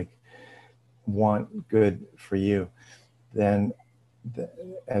you, like want good for you. Then,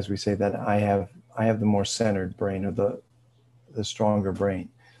 as we say, that I have the more centered brain, or the stronger brain.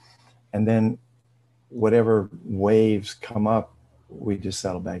 And then whatever waves come up, we just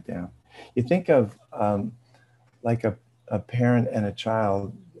settle back down. You think of like a parent and a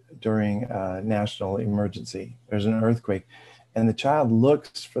child during a national emergency. There's an earthquake, and the child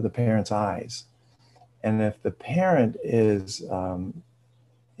looks for the parent's eyes. And if the parent is,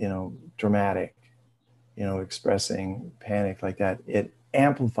 dramatic, expressing panic like that, it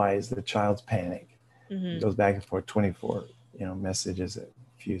amplifies the child's panic. It goes back and forth, 24, messages a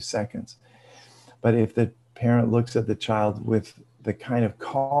few seconds. But if the parent looks at the child with the kind of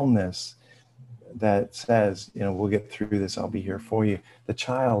calmness that says, we'll get through this, I'll be here for you, the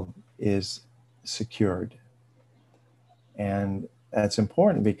child is secured. And that's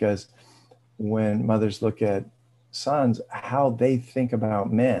important, because when mothers look at sons, how they think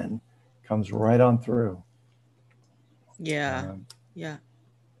about men comes right on through. Yeah. Yeah.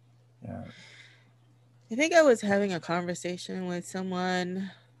 I think I was having a conversation with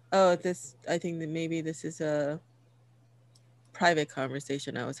someone. Oh, this, I think that maybe this is a private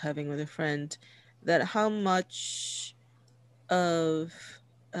conversation I was having with a friend, that how much of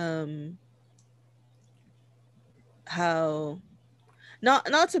um how,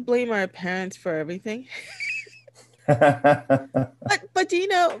 not to blame our parents for everything, but do you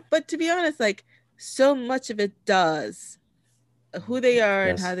know, but to be honest, like, so much of it does, who they are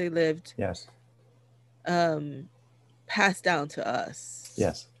and how Yes, they lived, yes, um passed down to us.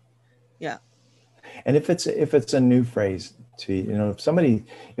 yes. Yeah. And if it's a new phrase to you, you know, if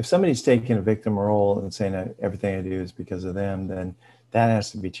somebody's taking a victim role and saying that everything I do is because of them, then that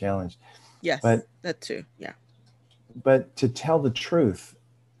has to be challenged. Yes, But that too. Yeah. to tell the truth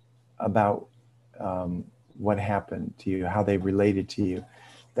about um, what happened to you, how they related to you,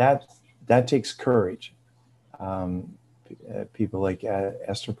 that that takes courage. Um, People like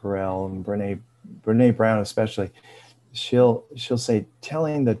Esther Perel and Brene Brown, especially, she'll say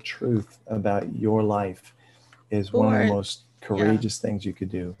telling the truth about your life is Who one of the are, most yeah. courageous things you could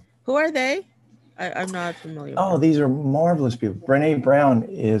do. Who are they? I'm not familiar with Oh, them. these are marvelous people. Brene Brown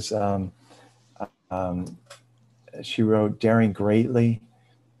is um, she wrote Daring Greatly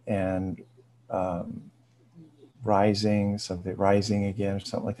and um, Rising Again, or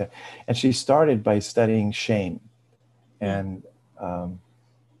something like that. And she started by studying shame, Hmm. and um,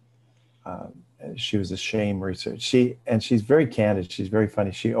 uh, she was a shame researcher. She's very candid. She's very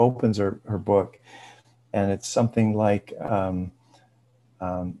funny. She opens her book, and it's something like um,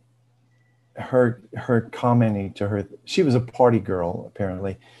 her commenting to her. She was a party girl,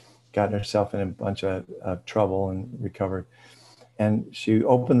 apparently, got herself in a bunch of trouble and recovered. And she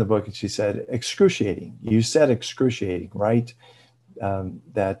opened the book and she said, "Excruciating. You said excruciating, right?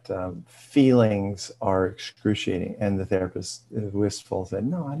 That feelings are excruciating." And the therapist, wistful, said,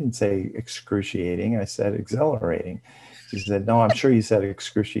 "No, I didn't say excruciating. I said exhilarating." She said, "No, I'm sure you said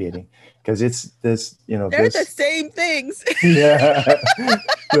excruciating because it's this, you know, They're the this, same things. yeah,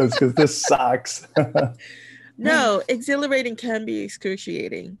 because this sucks." No, exhilarating can be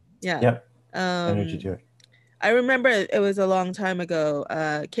excruciating. Yeah. Yep, energy Um, to it. I remember it was a long time ago.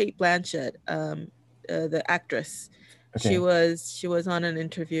 Kate Blanchett, the actress, Okay. she was on an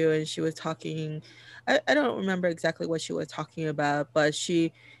interview and she was talking. I don't remember exactly what she was talking about, but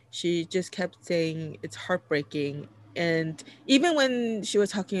she just kept saying it's heartbreaking. And even when she was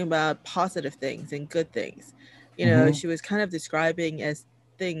talking about positive things and good things, you know, Mm-hmm. she was kind of describing as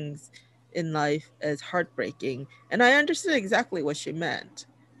things in life as heartbreaking, and I understood exactly what she meant.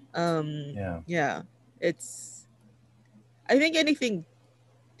 Yeah. Yeah, it's, I think anything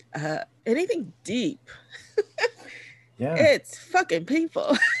deep, Yeah. it's fucking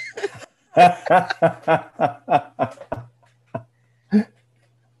painful.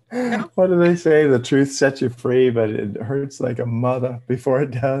 No? What do they say? The truth sets you free, but it hurts like a mother before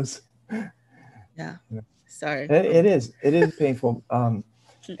it does. Yeah. Sorry. It is painful.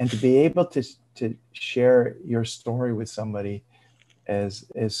 And to be able to share your story with somebody is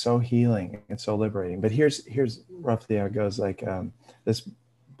so healing and so liberating. But here's roughly how it goes. Like this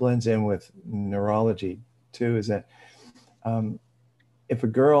blends in with neurology too. Is that if a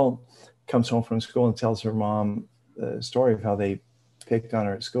girl comes home from school and tells her mom the story of how they picked on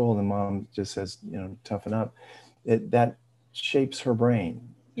her at school, and the mom just says, you know, toughen up, that shapes her brain.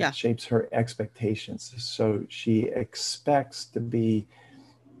 It Yeah. shapes her expectations. So she expects to be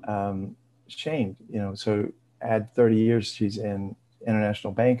shamed, you know. So add 30 years, she's an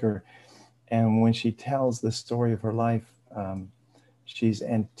international banker. And when she tells the story of her life, she's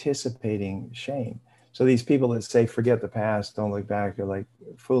anticipating shame. So these people that say, forget the past, don't look back, are like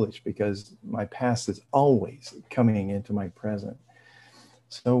foolish because my past is always coming into my present.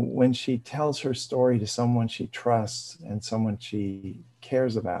 So when she tells her story to someone she trusts and someone she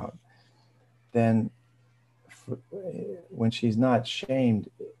cares about, then when she's not shamed,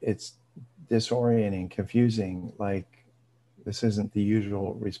 it's disorienting, confusing, like this isn't the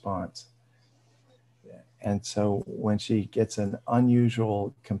usual response. And so when she gets an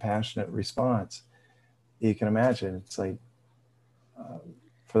unusual, compassionate response, you can imagine it's like uh,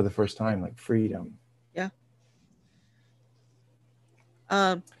 for the first time, like freedom. Yeah.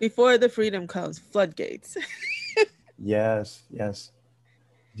 Before the freedom comes, floodgates. Yes, yes.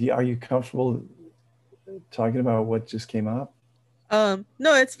 Are you comfortable talking about what just came up?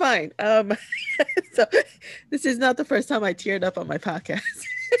 No, it's fine. So this is not the first time I teared up on my podcast.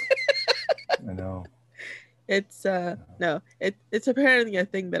 I know. It's no, it's apparently a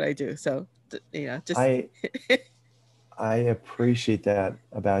thing that I do. So just I I appreciate that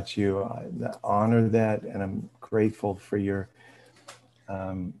about you. I honor that, and I'm grateful for your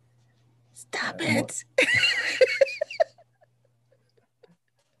um, Stop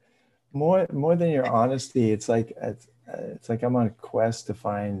more, it. more than your honesty, it's like I'm on a quest to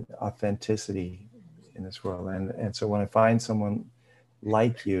find authenticity in this world, and so when I find someone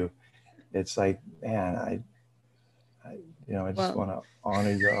like you, it's like, man, I I just want to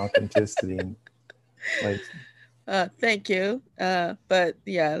honor your authenticity and like. Thank you. But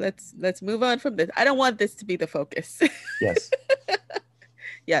yeah, let's move on from this. I don't want this to be the focus. Yes.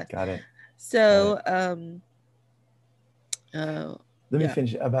 Yes. Got it. So, let me yeah.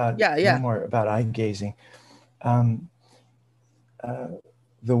 finish about one more about eye gazing.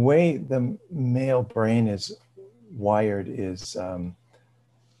 The way the male brain is wired is, shall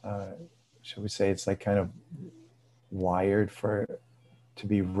we say, it's like kind of wired to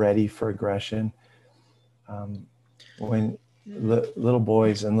be ready for aggression. When little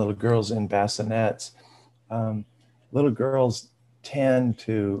boys and little girls in bassinets, little girls tend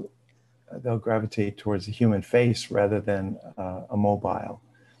to, they'll gravitate towards the human face rather than a mobile,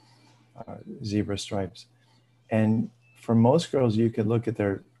 zebra stripes. And for most girls, you could look at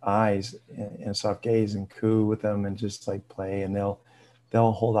their eyes in a soft gaze and coo with them and just like play, and they'll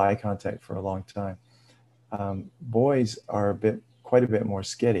hold eye contact for a long time. Boys are quite a bit more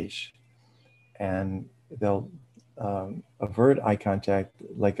skittish, and they'll avert eye contact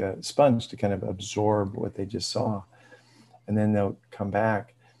like a sponge to kind of absorb what they just saw, and then they'll come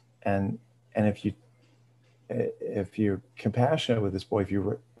back. And if you're compassionate with this boy, if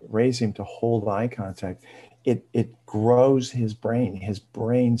you raise him to hold eye contact, it grows his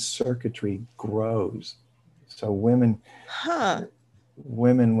brain circuitry grows. So women,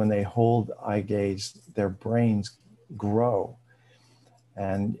 when they hold eye gaze, their brains grow.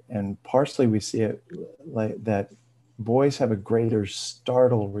 And partially we see it like that boys have a greater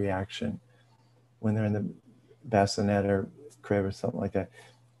startle reaction when they're in the bassinet or crib or something like that.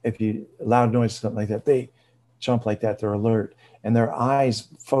 If you loud noise or something like that, they jump like that, they're alert, and their eyes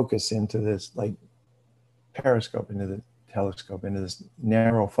focus into this like periscope, into the telescope, into this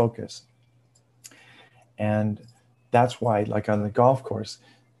narrow focus. And that's why, like on the golf course,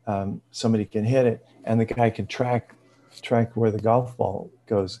 somebody can hit it and the guy can track where the golf ball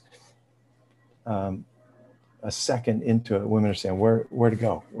goes a second into it. Women are saying where to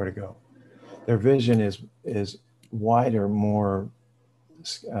go. Their vision is wider, more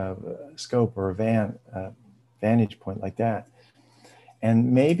scope or vantage point like that.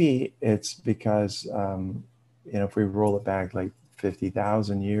 And maybe it's because if we roll it back like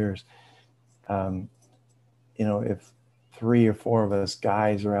 50,000 years, if 3 or 4 of us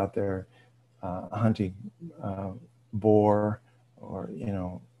guys are out there hunting boar or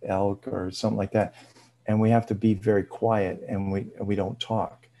elk or something like that, and we have to be very quiet, and we don't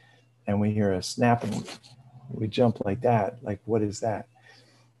talk, and we hear a snap and we jump like that, like what is that?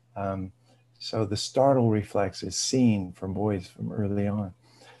 So the startle reflex is seen from boys from early on.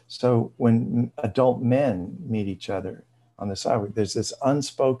 So when adult men meet each other on the sidewalk, there's this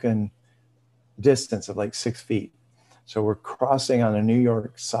unspoken distance of like 6 feet. So we're crossing on a New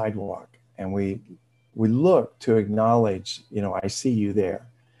York sidewalk, and we look to acknowledge, I see you there.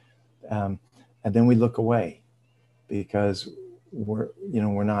 And then we look away because we're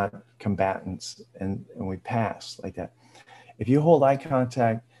not combatants, and we pass like that. If you hold eye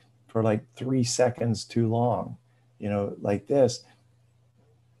contact for like 3 seconds too long, like this,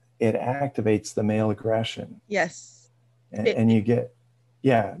 it activates the male aggression. Yes. And you get,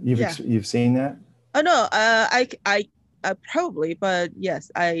 you've seen that? Oh no, I probably, but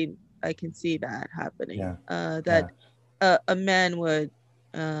yes, I can see that happening. Yeah. That a man would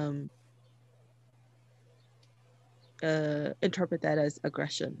interpret that as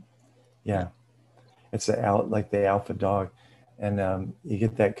aggression. Yeah. It's like the alpha dog. And you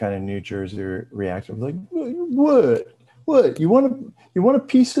get that kind of New Jersey reaction, like, what? You want a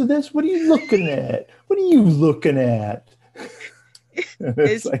piece of this? What are you looking at? What are you looking at?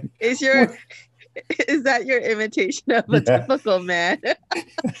 Is that your imitation of a typical man?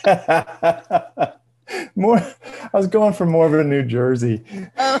 I was going for more of a New Jersey.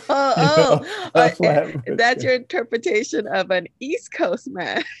 That's your interpretation of an East Coast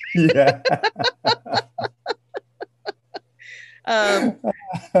man. Yeah.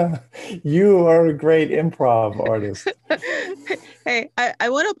 You are a great improv artist. Hey, I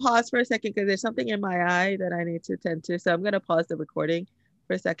want to pause for a second because there's something in my eye that I need to attend to. So I'm going to pause the recording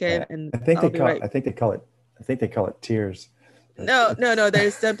for a second, and I think they call it tears. No.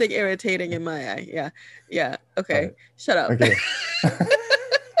 There's something irritating in my eye. Yeah. Okay. Right. Shut up. Okay.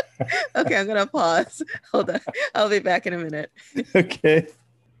 Okay, I'm gonna pause. Hold on. I'll be back in a minute. Okay.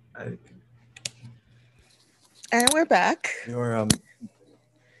 And we're back.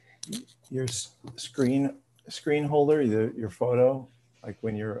 your screen holder, your photo, like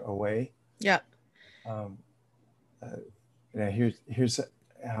when you're away. Yeah. Um, here's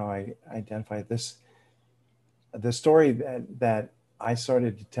how I identify this. The story that I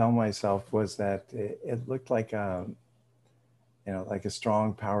started to tell myself was that it looked like like a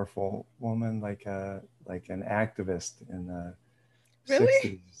strong, powerful woman, like an activist in the Really?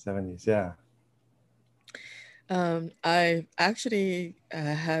 60s, 70s. Yeah. I actually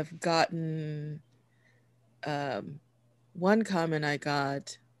have gotten one comment I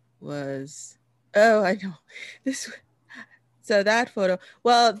got was, oh, I know this. So that photo,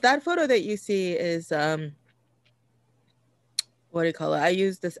 well, that photo that you see is what do you call it? I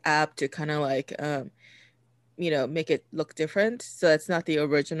use this app to kind of like make it look different. So it's not the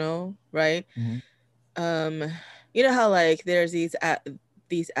original, right? Mm-hmm. Um, you know how like there's these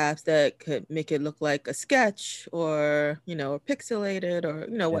apps that could make it look like a sketch or or pixelated or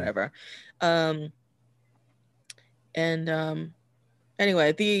Yeah. whatever. Um, and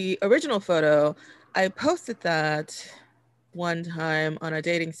anyway, the original photo, I posted that one time on a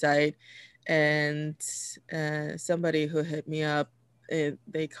dating site, and somebody who hit me up,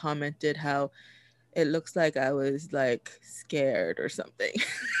 they commented how it looks like I was like scared or something.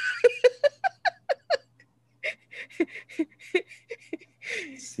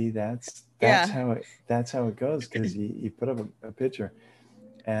 See, that's Yeah. how it goes, because you put up a picture,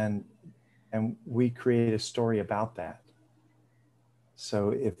 and we create a story about that.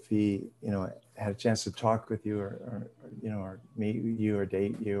 So if he had a chance to talk with you, or meet you or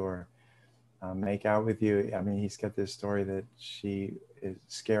date you, or make out with you, I mean, he's got this story that she is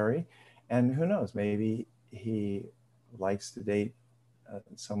scary, and who knows, maybe he likes to date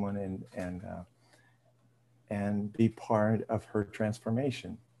someone and be part of her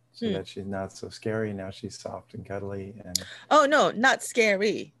transformation, so that she's not so scary. Now she's soft and cuddly. And oh no, not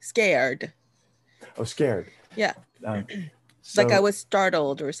scary, scared. oh, scared. Yeah. So like I was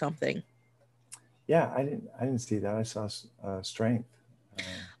startled or something. yeah, I didn't see that. I saw strength.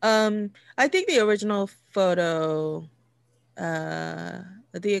 I think the original photo,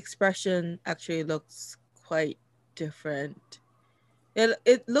 the expression actually looks quite different.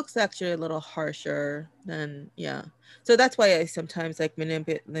 It looks actually a little harsher than, yeah. So that's why I sometimes like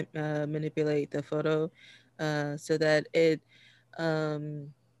manipulate the photo, so that it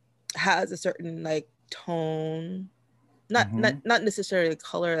has a certain like tone, Mm-hmm. not necessarily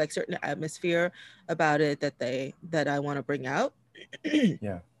color, like certain atmosphere about it that I want to bring out.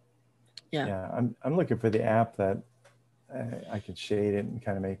 Yeah. Yeah. Yeah. I'm looking for the app that I can shade it and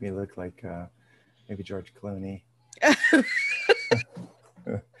kind of make me look like maybe George Clooney.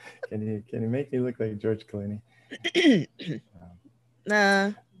 Can you make me look like George Clooney?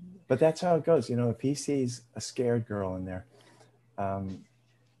 Nah. But that's how it goes. If he sees a scared girl in there, I'll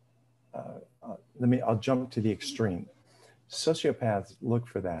jump to the extreme. Sociopaths look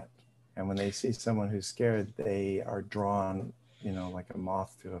for that. And when they see someone who's scared, they are drawn, like a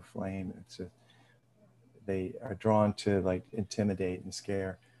moth to a flame. They are drawn to like intimidate and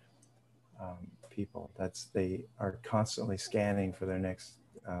scare people. They are constantly scanning for their next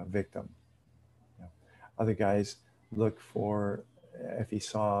victim. Other guys look for, if he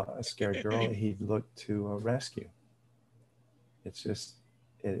saw a scared girl, he'd look to a rescue. It's just,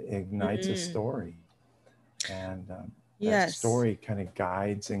 it ignites a story. And that Yes. story kind of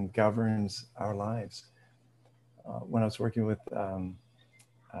guides and governs our lives. When I was working with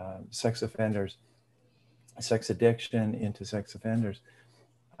sex offenders, sex addiction into sex offenders,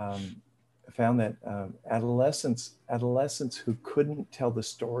 I found that adolescents who couldn't tell the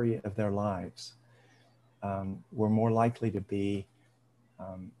story of their lives were more likely to be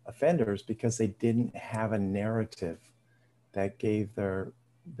offenders, because they didn't have a narrative that gave their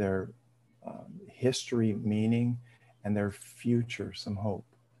history meaning and their future some hope.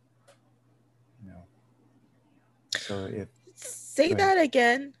 So if say that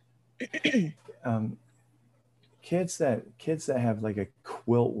again. Kids that have like a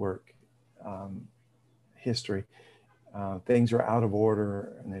quilt work history, things are out of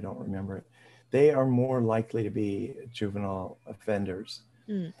order and they don't remember it, they are more likely to be juvenile offenders.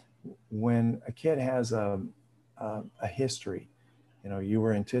 When a kid has a history, you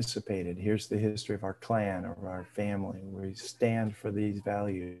were anticipated, here's the history of our clan or our family, we stand for these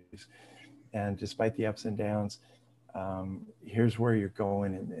values, and despite the ups and downs, here's where you're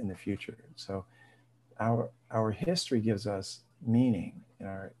going in the future. So our history gives us meaning in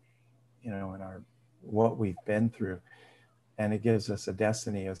our what we've been through, and it gives us a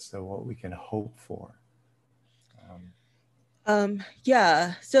destiny as to what we can hope for.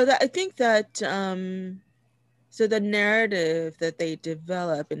 Yeah, so that I think that So the narrative that they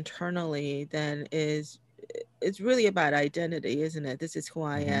develop internally then is, it's really about identity, isn't it? This is who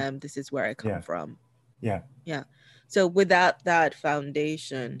I am. This is where I come Yeah. from. Yeah. Yeah. So without that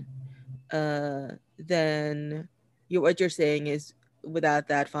foundation, then what you're saying is, without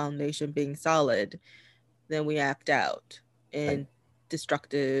that foundation being solid, then we act out in Right.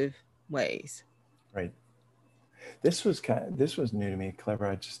 destructive ways. Right. This was this was new to me. Clever.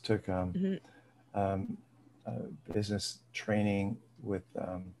 I just took Mhm. business training with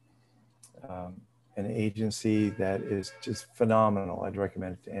an agency that is just phenomenal. I'd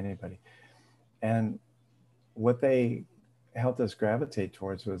recommend it to anybody. And what they helped us gravitate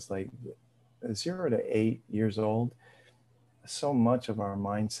towards was like 0 to 8 years old. So much of our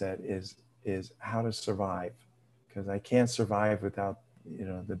mindset is how to survive, because I can't survive without, you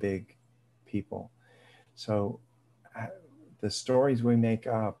know, the big people. So the stories we make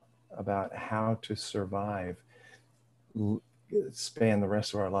up about how to survive span the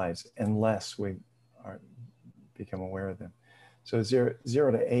rest of our lives unless we are become aware of them. So 0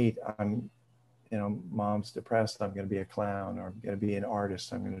 to 8, I'm, you know, mom's depressed, I'm going to be a clown, or I'm going to be an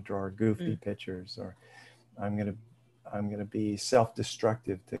artist, I'm going to draw goofy pictures, or I'm going to be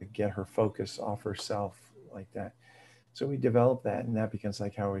self-destructive to get her focus off herself, like that. So we develop that, and that becomes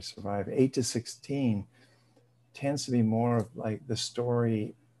like how we survive. 8 to 16 tends to be more of like, the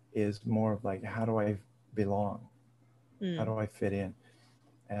story is more of like, how do I belong? How do I fit in?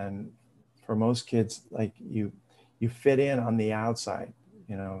 And for most kids, like you fit in on the outside,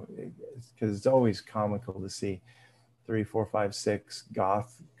 you know, because it's always comical to see 3, 4, 5, 6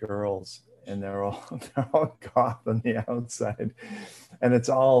 goth girls, and they're all goth on the outside, and it's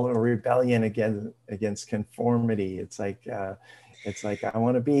all a rebellion against conformity. It's like I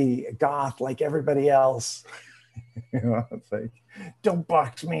want to be goth like everybody else. You know, it's like, don't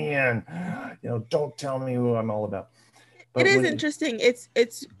box me in. You know, don't tell me who I'm all about. It But is when interesting. It's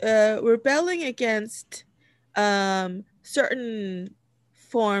rebelling against certain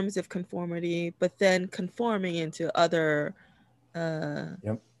forms of conformity, but then conforming into other.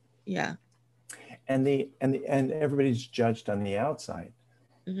 Yep. Yeah. And everybody's judged on the outside.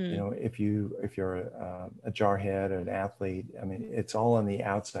 You Mm-hmm. know, if you're a jarhead or an athlete, I mean, it's all on the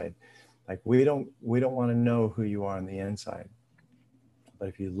outside. Like we don't want to know who you are on the inside. But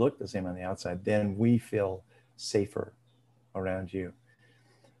if you look the same on the outside, then we feel safer around you.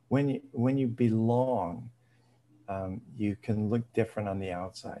 When you belong, you can look different on the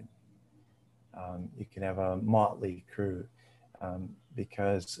outside. You can have a motley crew,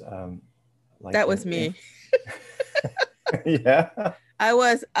 because like That was me. yeah. I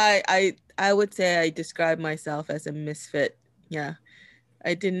would say I describe myself as a misfit. Yeah.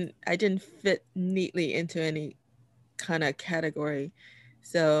 I didn't fit neatly into any kind of category.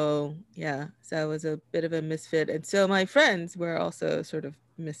 So yeah, so I was a bit of a misfit. And so my friends were also sort of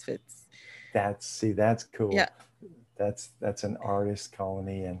misfits. That's Yeah. cool. That's an artist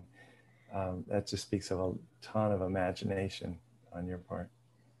colony, and that just speaks of a ton of imagination on your part.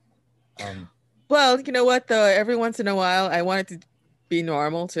 Well, you know what though? Every once in a while I wanted to be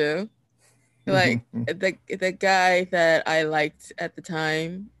normal too. Like the guy that I liked at the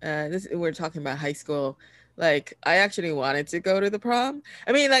time, this we're talking about high school. Like I actually wanted to go to the prom.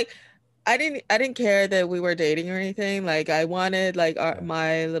 I mean, like I didn't care that we were dating or anything. Like I wanted like Yeah.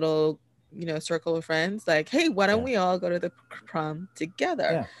 my little, circle of friends. Like, hey, why don't Yeah. we all go to the prom together?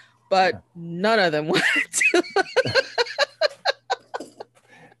 Yeah. But Yeah. none of them wanted to.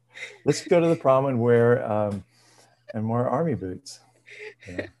 Let's go to the prom and wear army boots.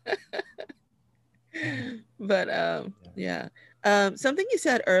 You know? But yeah. Something you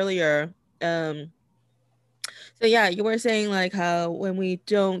said earlier. So yeah, you were saying like how when we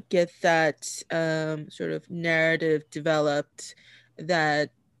don't get that sort of narrative developed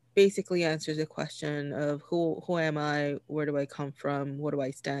that basically answers the question of who am I, where do I come from, what do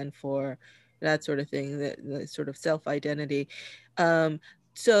I stand for, that sort of thing, the sort of self-identity. Um,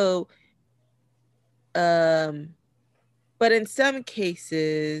 so um, but in some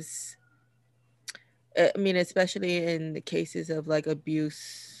cases, I mean, especially in the cases of like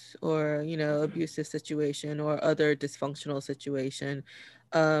abuse or, abusive situation or other dysfunctional situation,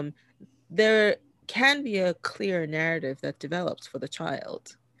 um, there can be a clear narrative that develops for the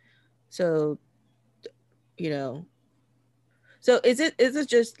child. So, you know, so is it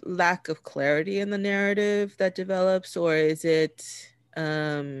just lack of clarity in the narrative that develops, um, or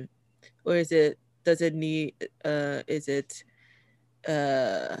is it, does it need, is it,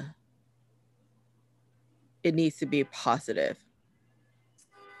 uh, it needs to be positive?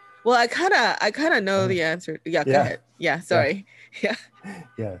 Well, I kind of know the answer. Yeah, go Yeah. ahead. Yeah, Yeah. sorry. Yeah.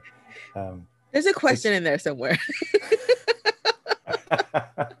 Yeah. There's a question in there somewhere.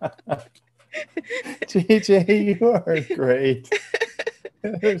 JJ, you are great.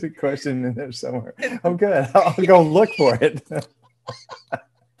 There's a question in there somewhere. Oh, good. I'll go look for it.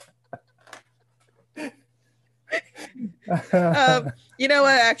 You know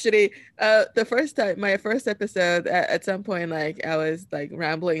what? Actually, the first time, my first episode, at some point, like I was like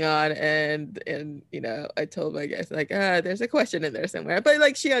rambling on, and you know, I told my guest like, there's a question in there somewhere, but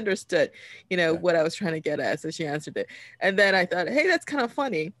like she understood, you know, what I was trying to get at, so she answered it. And then I thought, hey, that's kind of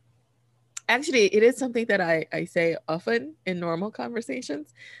funny. Actually, it is something that I say often in normal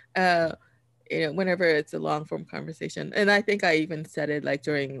conversations. You know, whenever it's a long form conversation, and I think I even said it like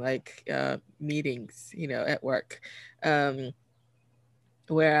during like meetings, you know, at work.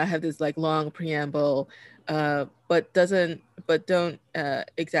 Where I have this like long preamble, but don't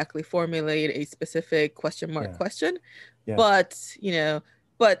exactly formulate a specific question mark question. Yeah. But you know,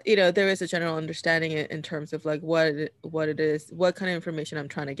 there is a general understanding in terms of like what it is, what kind of information I'm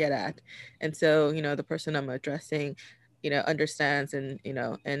trying to get at. And so, you know, the person I'm addressing, you know, understands and, you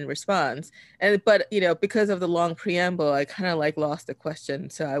know, and responds. And but, you know, because of the long preamble, I kind of like lost the question.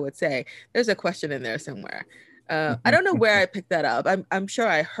 So I would say there's a question in there somewhere. I don't know where I picked that up. I'm sure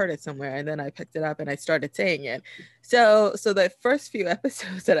I heard it somewhere, and then I picked it up and I started saying it. So the first few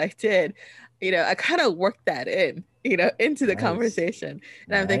episodes that I did, you know, I kind of worked that in, you know, into the conversation.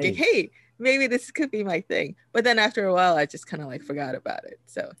 And I'm thinking, hey, maybe this could be my thing. But then after a while, I just kind of like forgot about it.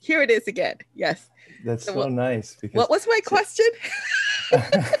 So here it is again. Yes. That's so nice. Because what was my question?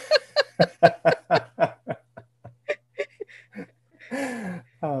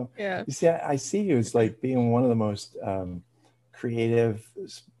 Yeah. You see, I see you as like being one of the most creative,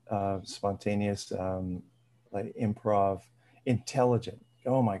 spontaneous, like improv, intelligent.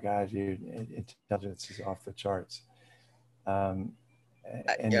 Oh my God, your intelligence is off the charts. And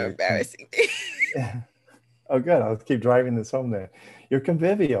you're embarrassing me. Oh, good. I'll keep driving this home then. You're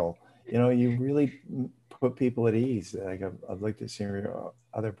convivial. You know, you really put people at ease. Like I've looked at some of your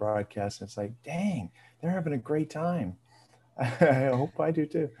other broadcasts, and it's like, dang, they're having a great time. I hope I do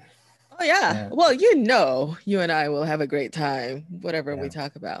too. Oh yeah. Well, you know, you and I will have a great time, whatever we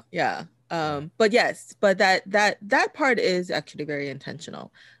talk about. Yeah. But yes, but that part is actually very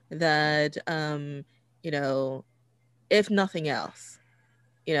intentional. That you know, if nothing else,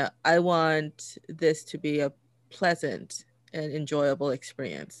 you know, I want this to be a pleasant and enjoyable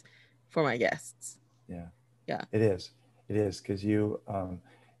experience for my guests. Yeah. Yeah. It is. It is, because you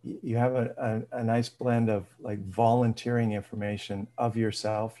have a nice blend of like volunteering information of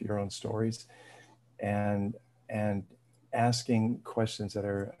yourself, your own stories, and asking questions that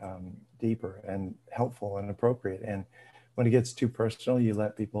are deeper and helpful and appropriate. And when it gets too personal, you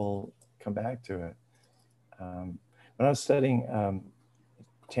let people come back to it. When I was studying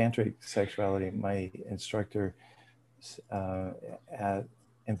tantric sexuality, my instructor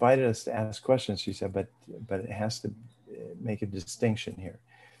invited us to ask questions. She said, but it has to make a distinction here.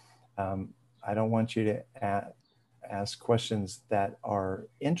 I don't want you to ask questions that are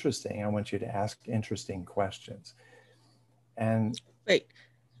interesting. I want you to ask interesting questions. And wait,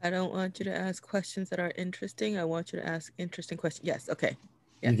 I don't want you to ask questions that are interesting. I want you to ask interesting questions. Yes. Okay.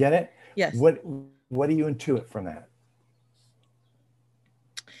 Yeah. You get it? Yes. What do you intuit from that?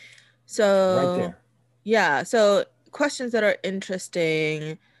 So right there. Yeah. So questions that are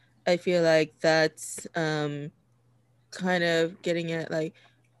interesting, I feel like that's kind of getting at like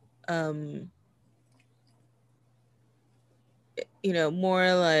you know,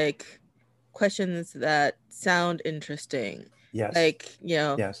 more like questions that sound interesting. Yes. Like, you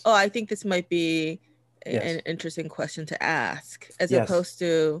know, yes. Oh, I think this might be an interesting question to ask, as opposed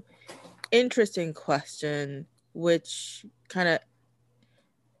to interesting question, which kind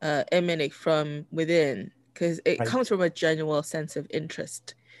of emanate from within, because it comes from a genuine sense of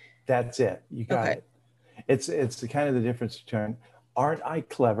interest. That's it. You got it. It's the kind of the difference between, aren't I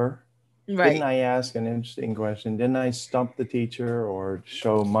clever? Right. Didn't I ask an interesting question? Didn't I stump the teacher or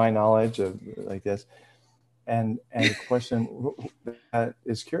show my knowledge of like this? And the question that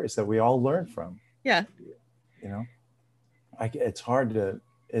is curious that we all learn from. Yeah. You know, it's hard to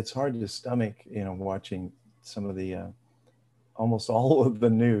stomach, you know, watching some of the almost all of the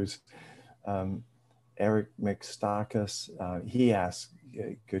news. Eric Mixtakis, he asked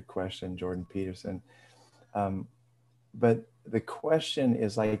a good question, Jordan Peterson. But the question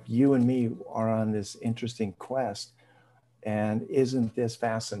is like, you and me are on this interesting quest, and isn't this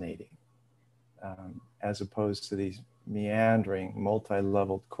fascinating? As opposed to these meandering,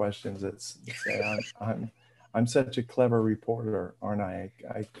 multi-leveled questions that say, I'm such a clever reporter, aren't I?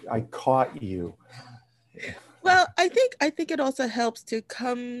 I caught you. Well, I think it also helps to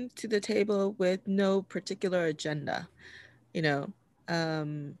come to the table with no particular agenda, you know.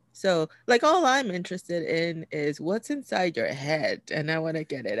 So like all I'm interested in is what's inside your head and I want to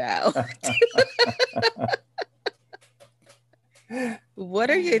get it out. What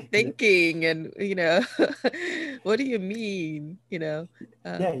are you thinking? And what do you mean?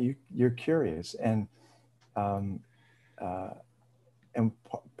 Yeah, you're curious, um, uh, and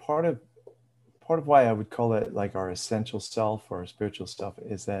part of why I would call it like our essential self or our spiritual self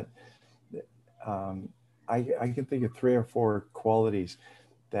is that um, I can think of three or four qualities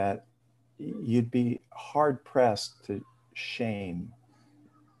that you'd be hard pressed to shame.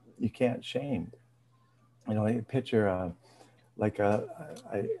 You can't shame. You know, I picture like I,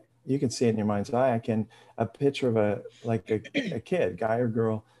 you can see it in your mind's eye. I can a picture of a kid, guy or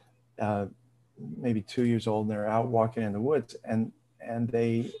girl, uh, maybe 2 years old, and they're out walking in the woods, and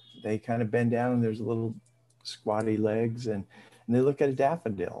they kind of bend down, and there's a little squatty legs, and they look at a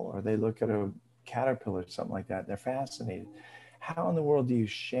daffodil or they look at a caterpillar or something like that. And they're fascinated. How in the world do you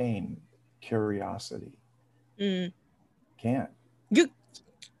shame curiosity? Mm, Can't. you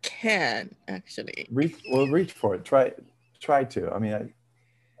can actually. Reach for it. Try to. I mean,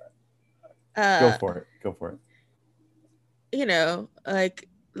 go Uh, for it. Go for it. like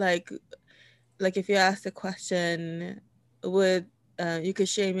like like if you ask the question, would you could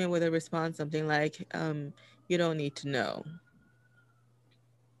shame me with a response something like, you don't need to know,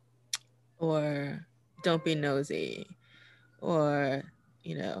 or don't be nosy, or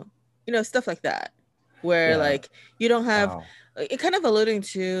stuff like that, where Yeah. like you don't have Wow. it, kind of alluding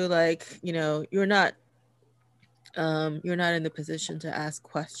to like you're not in the position to ask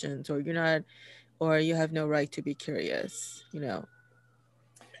questions, or you have no right to be curious.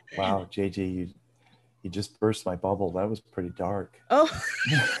 Wow, JG, you just burst my bubble. That was pretty dark. Oh.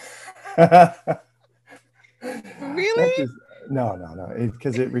 That Really? just no,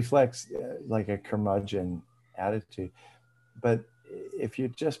 because it reflects like a curmudgeon attitude. But if you're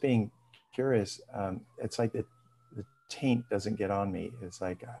just being curious, it's like the taint doesn't get on me. It's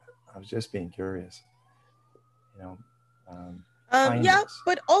like I was just being curious, you know, Yeah, kindness.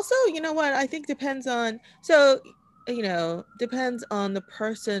 but also, you know what? I think depends on the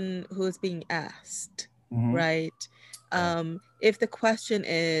person who is being asked, Hmm. right? Yeah, If the question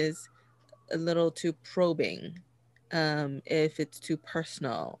is a little too probing, if it's too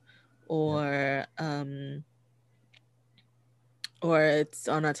personal, yeah, or it's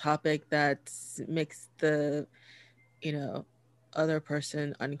on a topic that makes the you know other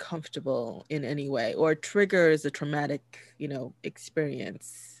person uncomfortable in any way, or triggers a traumatic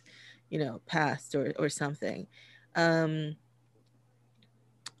experience, past, or something, um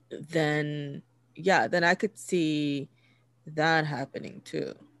then yeah, then I could see that happening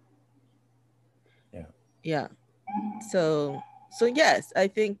too. yeah. Yeah. So yes, I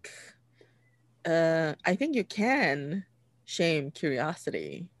think you can shame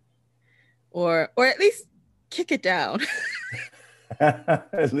curiosity, or at least kick it down.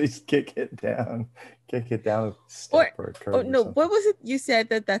 At least kick it down a Or step or a oh curve or no, what something. was it you said,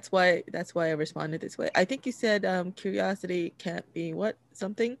 that's why I responded this way? I think you said curiosity can't be what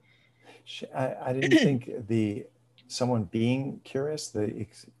something. I didn't think the someone being curious,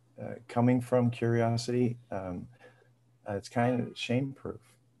 coming from curiosity, it's kind of shame proof.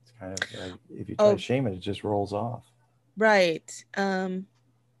 It's kind of like if you try to Oh, shame it, it just rolls off. right.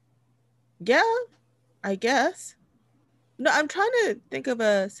 Yeah, I guess. No, I'm trying to think of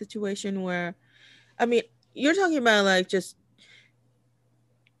a situation where, I mean, you're talking about like just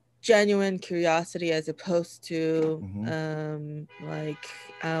genuine curiosity as opposed to Hmm. like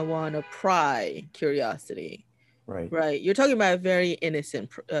I want to pry curiosity. Right, Right. You're talking about very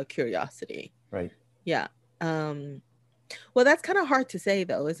innocent curiosity. right. Yeah. Um Well, that's kind of hard to say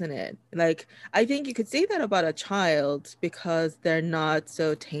though, isn't it? Like, I think you could say that about a child because they're not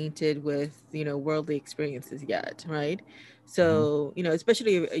so tainted with, worldly experiences yet, right? Hmm. So,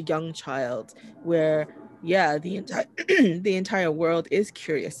 especially a young child where, yeah, the entire the entire world is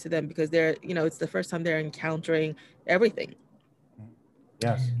curious to them because it's the first time they're encountering everything.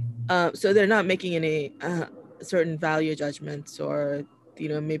 Yes. So they're not making any certain value judgments, or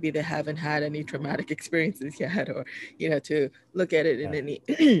maybe they haven't had any traumatic experiences yet, or to look at it in Yeah. any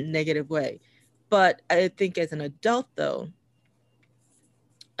negative way. But I think as an adult though,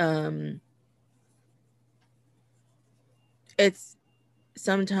 um it's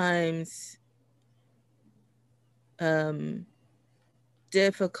sometimes um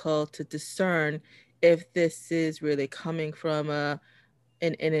difficult to discern if this is really coming from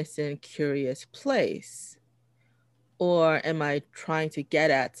an innocent, curious place, or am I trying to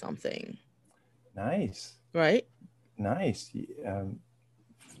get at something? Nice. right? Nice.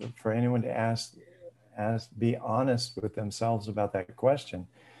 For anyone to be honest with themselves about that question,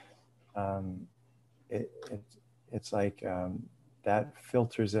 um, it, it, it's like that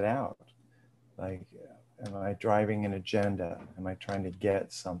filters it out. Like, am I driving an agenda? Am I trying to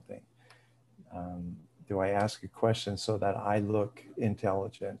get something? Do I ask a question so that I look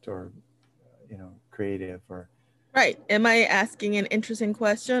intelligent or, creative or? Right. Am I asking an interesting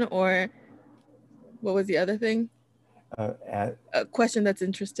question, or what was the other thing? At A question that's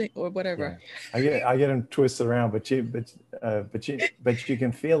interesting or Yeah, whatever. I get them twisted around, but you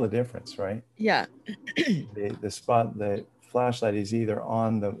can feel the difference, right? Yeah. The flashlight is either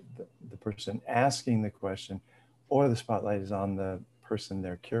on the person asking the question, or the spotlight is on the person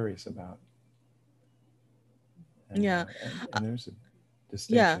they're curious about, Yeah. and there's a Yeah.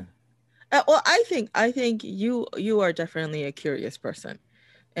 distinction. Well, I think you are definitely a curious person,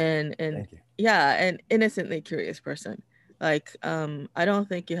 and Thank you. yeah, an innocently curious person. Like, I don't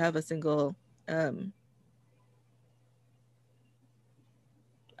think you have a single um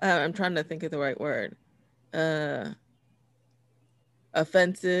I'm trying to think of the right word. Uh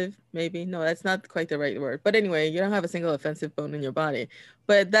Offensive, maybe. No, that's not quite the right word. But anyway, you don't have a single offensive bone in your body.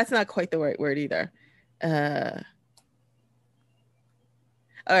 But that's not quite the right word either. Uh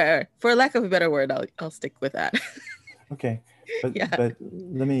all right. For lack of a better word, I'll stick with that. Okay, but Yeah.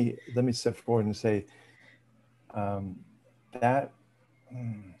 let me step forward and say um, that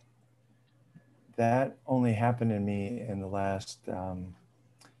mm, that only happened in me in the last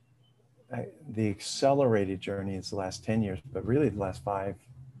the accelerated journey is the last 10 years, but really the last 5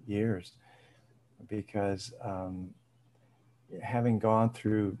 years, because having gone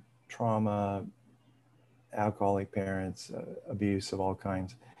through trauma, alcoholic parents, abuse of all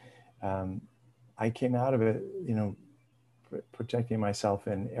kinds, um, I came out of it, protecting myself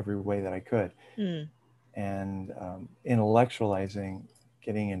in every way that I could. Mm. And intellectualizing,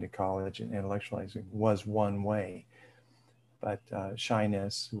 getting into college and intellectualizing was one way, but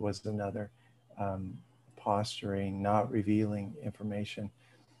shyness was another. Um, Posturing, not revealing information,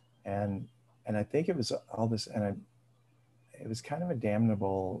 and I think it was all this, it was kind of a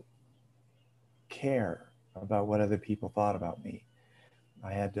damnable care about what other people thought about me.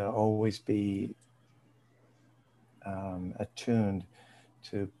 I had to always be attuned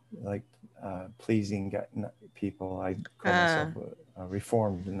to, like, pleasing people. I call myself Uh a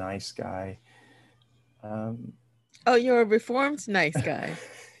reformed nice guy. Um, oh, you're a reformed nice guy.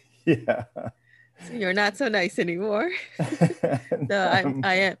 yeah. So you're not so nice anymore. No,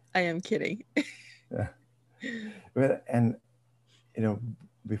 I am kidding. Yeah. And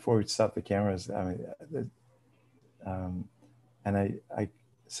before we stopped the cameras, I mean, um, and I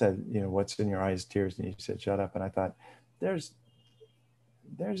said, what's in your eyes, tears, and you said, shut up. And I thought, there's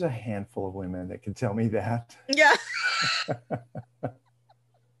there's a handful of women that can tell me that. Yeah.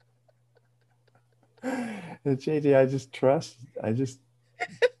 JJ,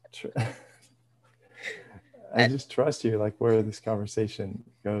 tr- I And, just trust you, like where this conversation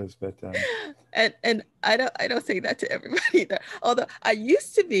goes. But and I don't say that to everybody either. Although I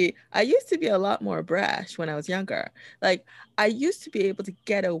used to be a lot more brash when I was younger. Like, I used to be able to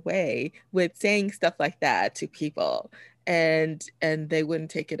get away with saying stuff like that to people, and they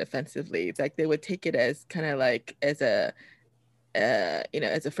wouldn't take it offensively. It's like they would take it as kind of like as a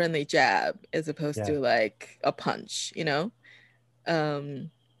as a friendly jab, as opposed yeah, to like a punch. Um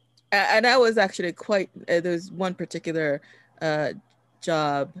and I was actually quite there's one particular uh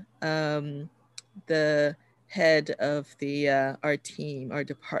job, the head of the our team, our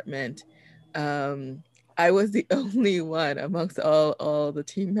department. I was the only one amongst all the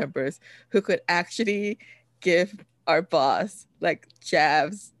team members who could actually give our boss like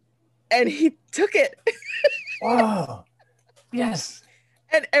jabs, and he took it. wow, yes,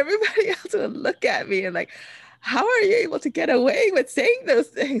 And everybody else would look at me and like, how are you able to get away with saying those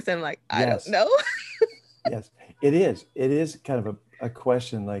things? And I'm like, I don't yes, know. yes. It is kind of a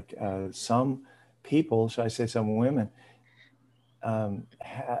question. Like some people, should I say, some women,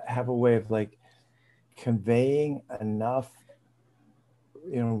 have a way of like conveying enough,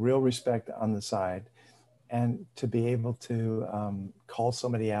 real respect on the side, and to be able to call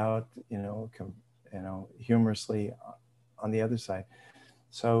somebody out, humorously on the other side.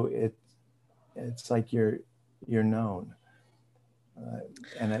 So it's like you're known.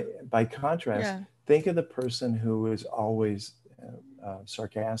 Uh, by contrast, Yeah. think of the person who is always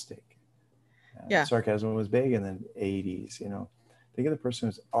sarcastic. Yeah. Sarcasm was big in the 80s. Think of the person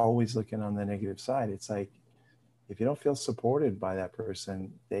who's always looking on the negative side. It's like, if you don't feel supported by that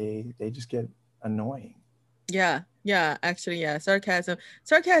person, they just get annoying. Yeah. Yeah. Actually, yeah.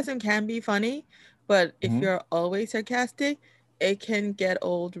 Sarcasm can be funny, But if Mhm. you're always sarcastic, it can get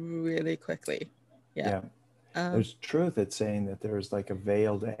old really quickly. Yeah. Yeah. Um, There's truth at saying that there's like a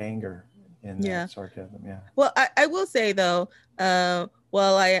veiled anger in yeah. that sarcasm. Yeah. Well, I will say though,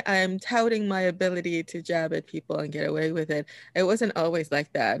 while I'm touting my ability to jab at people and get away with it, it wasn't always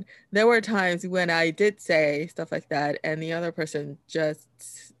like that. There were times when I did say stuff like that, and the other person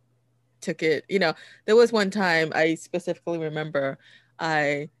just took it. There was one time I specifically remember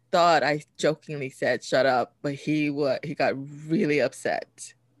I thought I jokingly said "shut up," but he got really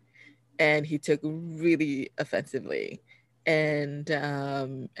upset and he took really offensively, and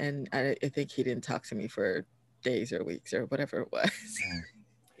I think he didn't talk to me for days or weeks or whatever it was. Mm.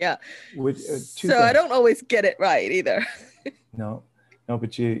 Yeah. Two So I things. don't always get it right either. No, no,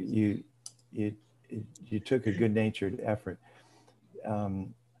 but you you took a good natured effort.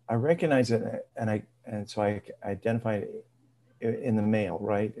 Um, I recognize it, and so I identified it in the male,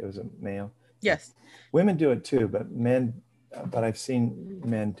 right? It was a male. Yeah. Yes. Women do it too, but men. But I've seen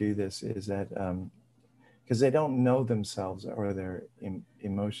men do this. Is that because they don't know themselves or their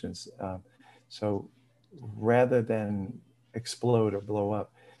emotions. So rather than explode or blow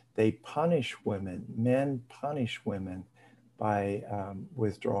up, they punish women. Men punish women by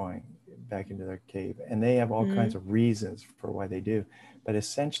withdrawing back into their cave, and they have all Mm-hmm. kinds of reasons for why they do. But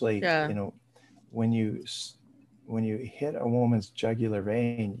essentially, Yeah. when you when you hit a woman's jugular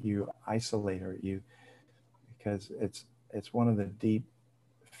vein, you isolate her. Because it's one of the deep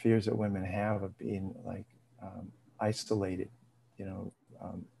fears that women have of being like isolated, you know,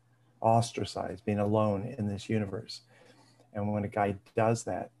 um, ostracized, being alone in this universe. And when a guy does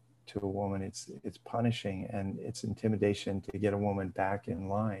that to a woman, it's punishing and it's intimidation to get a woman back in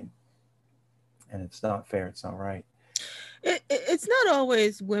line. And it's not fair. It's not right. It's not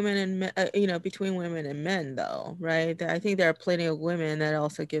always women and men, between women and men, though, right? I think there are plenty of women that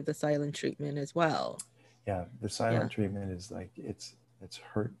also give the silent treatment as well. Yeah, the Yeah. silent treatment is like it's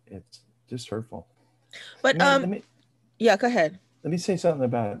hurt. It's just hurtful. But Let me let me yeah, go ahead. let me say something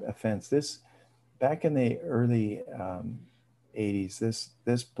about offense. This back in the early 80s,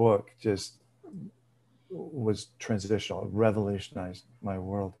 this book just was transitional. It revolutionized my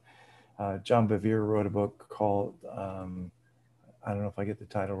world. John Bevere wrote a book called I don't know if I get the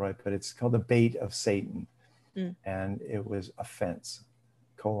title right, but it's called The Bait of Satan, Mm. and it was offense,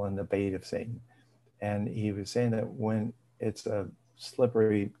 colon the bait of Satan. And he was saying that when it's a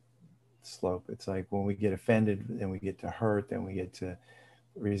slippery slope, it's like when we get offended, then we get to hurt, then we get to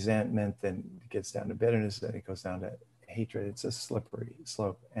resentment, then it gets down to bitterness, then it goes down to hatred. It's a slippery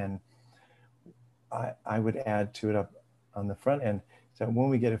slope. And I would add to it up on the front end that when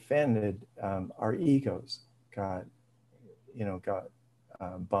we get offended, our egos got, got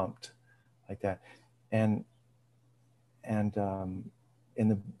bumped like that. And, and in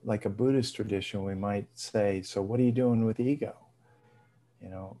the, like a Buddhist tradition, we might say, so what are you doing with ego?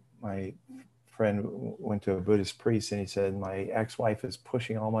 My friend went to a Buddhist priest and he said, my ex-wife is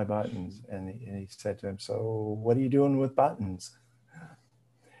pushing all my buttons. And he said to him, so what are you doing with buttons?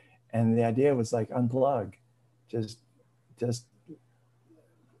 And the idea was like, unplug, just, just,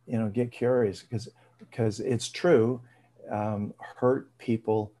 get curious because it's true. Hurt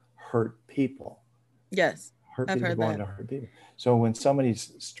people hurt people. Yes, Hurt I've people heard go on that. to hurt people. So when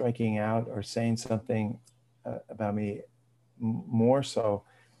somebody's striking out or saying something about me, more so,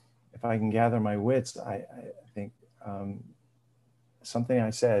 if I can gather my wits, I think something I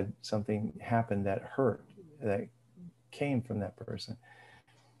said, something happened that hurt, that came from that person.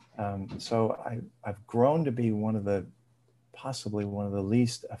 So I've grown to be possibly one of the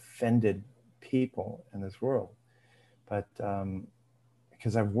least offended people in this world. But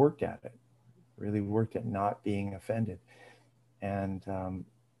because I've worked at it, really worked at not being offended. And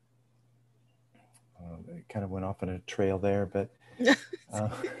it kind of went off on a trail there, but uh,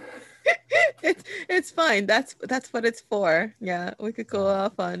 it's fine. That's what it's for. Yeah, we could go yeah.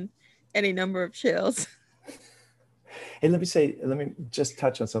 off on any number of chills. Hey, let me just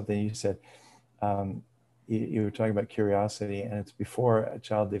touch on something you said. You were talking about curiosity, and it's before a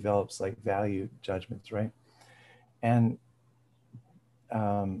child develops like value judgments, right? And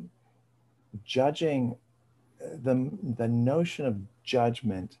judging, the notion of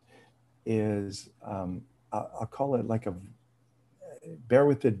judgment is, I'll call it like bear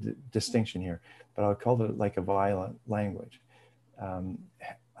with the distinction here, but I'll call it like a violent language. Um,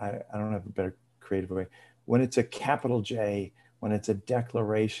 I don't have a better creative way. When it's a capital J, when it's a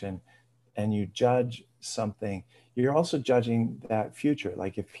declaration, and you judge something, you're also judging that future.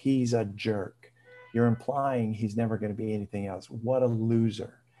 Like if he's a jerk, you're implying he's never going to be anything else. What a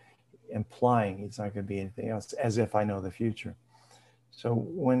loser. Implying he's not going to be anything else, as if I know the future. So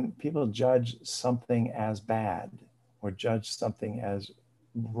when people judge something as bad or judge something as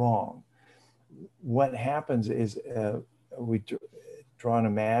wrong, what happens is we draw an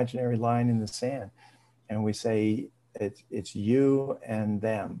imaginary line in the sand, and we say it's you and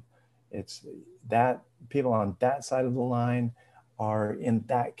them. It's that people on that side of the line are in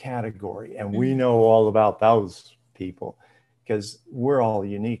that category, and we know all about those people because we're all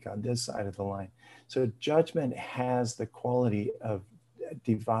unique on this side of the line. So judgment has the quality of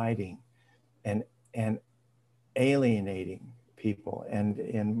dividing and alienating people. And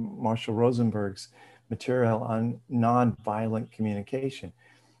in Marshall Rosenberg's material on nonviolent communication,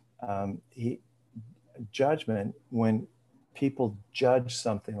 judgment, when people judge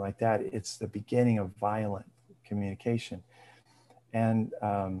something like that, it's the beginning of violent communication. And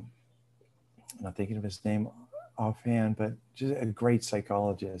I'm not thinking of his name offhand, but just a great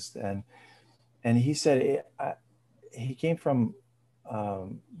psychologist. And he said he came from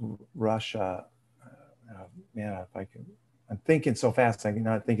Russia. Man, if I can, I'm thinking so fast, I'm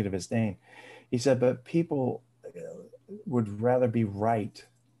not thinking of his name. He said, but people would rather be right.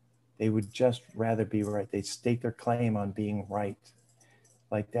 They would just rather be right. They stake their claim on being right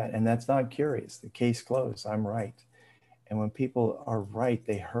like that. And that's not curious. The case closed. I'm right. And when people are right,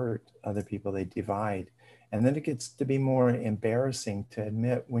 they hurt other people, they divide. And then it gets to be more embarrassing to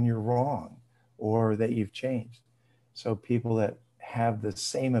admit when you're wrong or that you've changed. So people that have the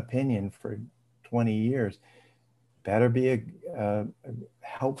same opinion for 20 years better be a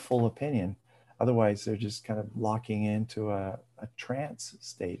helpful opinion. Otherwise, they're just kind of locking into a trance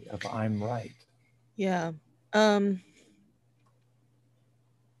state of I'm right. Yeah.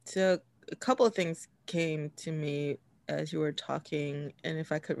 So a couple of things came to me as you were talking, and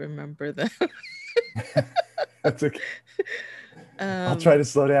if I could remember them. That's okay. I'll try to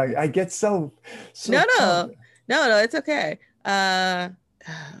slow down. I get so no, pumped. no, it's okay. What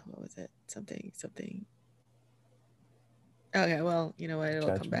was it? Something. Okay, well, you know what?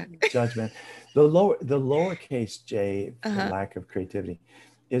 It'll come back. Judgment. The lowercase j, for lack of creativity,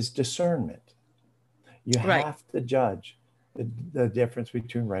 is discernment. You have to judge the difference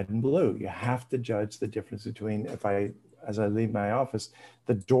between red and blue. You have to judge the difference between, as I leave my office,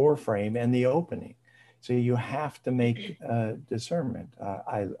 the door frame and the opening. So you have to make discernment.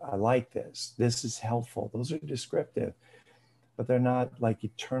 I like this. This is helpful. Those are descriptive, but they're not like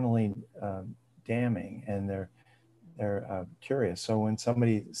eternally damning, and they're curious. So when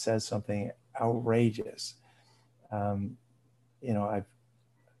somebody says something outrageous, I'm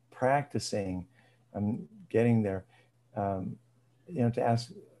practicing, I'm getting there, to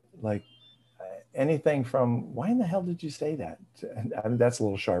ask like anything from, why in the hell did you say that? That's a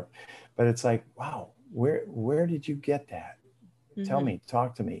little sharp, but it's like, wow, where did you get that? Tell me,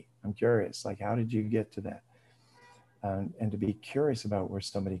 talk to me. I'm curious. Like, how did you get to that? And to be curious about where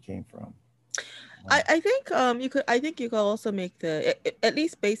somebody came from. I think you could also make at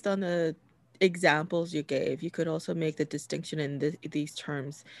least based on the examples you gave, you could also make the distinction in these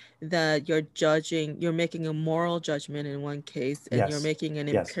terms that you're making a moral judgment in one case, and you're making an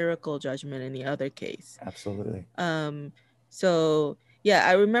empirical judgment in the other case. Absolutely. So yeah,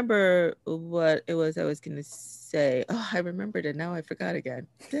 I remember what it was I was going to say. Oh, I remembered it. Now I forgot again.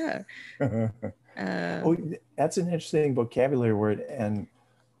 Yeah. That's an interesting vocabulary word. And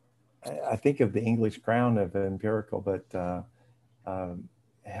I think of the English ground of empirical, but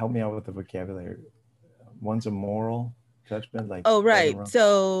help me out with the vocabulary. One's a moral judgment, like. Oh, right.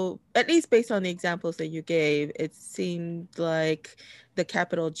 So at least based on the examples that you gave, it seemed like the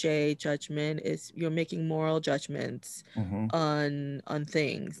capital J judgment is you're making moral judgments on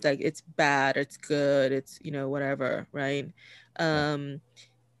things, like it's bad, it's good, it's whatever, right? The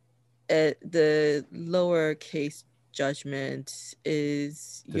lowercase judgment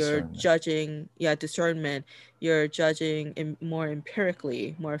is you're judging, discernment. You're judging more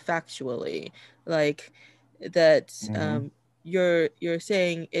empirically, more factually, like that. You're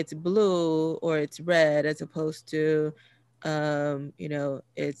saying it's blue or it's red, as opposed to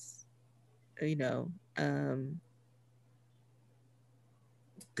it's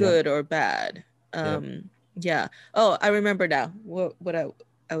good or bad. Yeah. Oh, I remember now what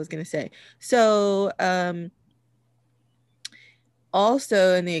I was gonna say. So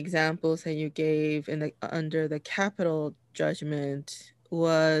also in the examples that you gave under the capital judgment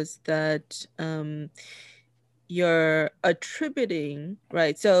was that you're attributing,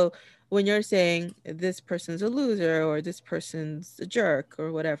 right? So when you're saying this person's a loser or this person's a jerk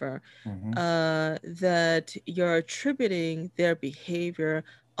or whatever, that you're attributing their behavior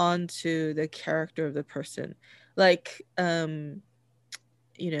onto the character of the person. Like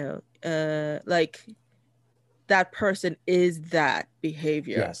like that person is that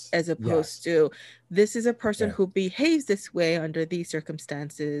behavior, Yes. as opposed Yes. to this is a person Yeah. who behaves this way under these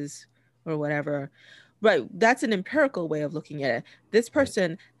circumstances or whatever. Right. That's an empirical way of looking at it. This Right.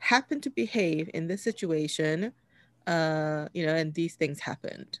 person happened to behave in this situation, and these things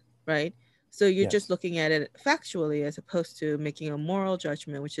happened, right? So you're just Yes. looking at it factually as opposed to making a moral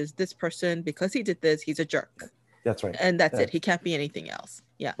judgment, which is this person, because he did this, he's a jerk. That's right. And that's it. That, He can't be anything else.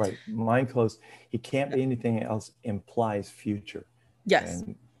 Yeah. right. Mind closed. He can't Yeah. be anything else implies future. Yes.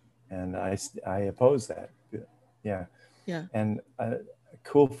 And I oppose that. Yeah. Yeah. And a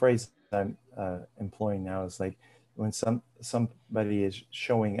cool phrase I'm employing now is like when somebody is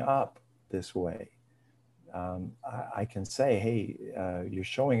showing up this way, I can say, hey, you're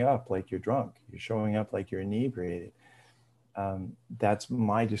showing up like you're drunk. You're showing up like you're inebriated. That's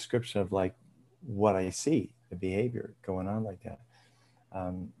my description of like what I see, the behavior going on like that.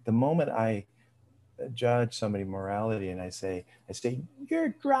 The moment I judge somebody morality and I say, you're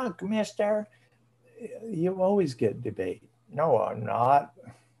drunk, mister, you always get debate. No, I'm not.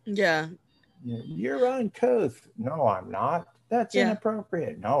 Yeah. You're uncouth. No, I'm not. That's Yeah.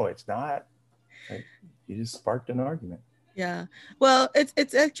 inappropriate. No, it's not. Like, you just sparked an argument. Yeah. Well,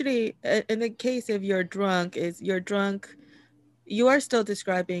 it's actually in the case of you're drunk, you are still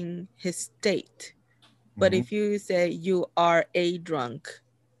describing his state. But Mm-hmm. if you say you are a drunk,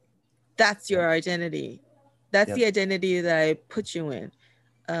 that's Yep. your identity. That's Yep. the identity that I put you in.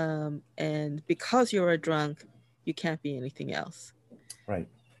 And because you're a drunk, you can't be anything else. Right.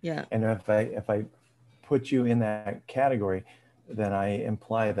 Yeah. And if I put you in that category, then I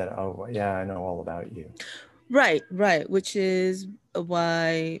imply that, oh yeah, I know all about you. Right, right. Which is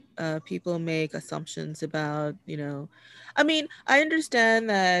why people make assumptions about, I mean, I understand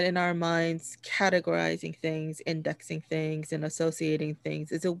that in our minds, categorizing things, indexing things, and associating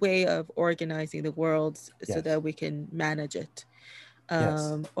things is a way of organizing the world so Yes. that we can manage it,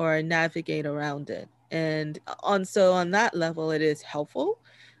 Yes. or navigate around it. And on that level, it is helpful.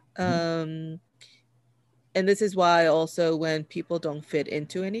 Mm-hmm. Um, and this is why also when people don't fit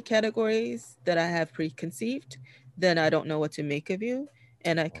into any categories that I have preconceived, then I don't know what to make of you.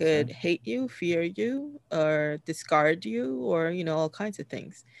 And I Well said. could hate you, fear you, or discard you, or, all kinds of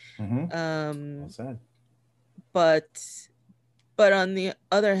things. Mm-hmm. Well Um, said. but on the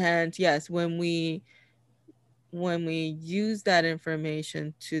other hand, yes, when we use that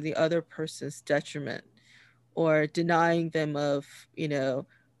information to the other person's detriment, or denying them of,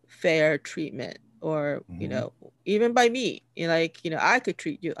 fair treatment, or, Mm-hmm. even by me, I could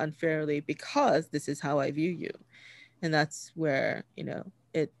treat you unfairly because this is how I view you. And that's where,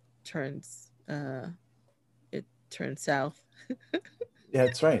 turns uh it turns south. Yeah,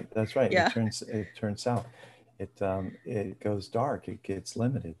 that's right. That's right. Yeah. It turns south. It goes dark. It gets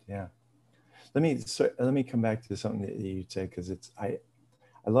limited. Yeah. Let me come back to something that you said because I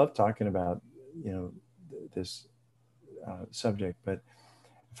love talking about this subject, but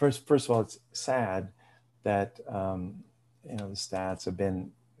first of all, it's sad that the stats have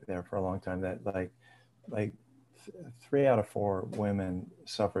been there for a long time that like 3 out of 4 women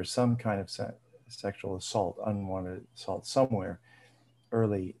suffer some kind of sexual assault, unwanted assault somewhere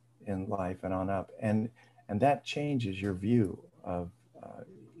early in life and on up, and that changes your view of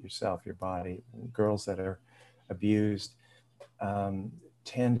yourself, your body. Girls that are abused um,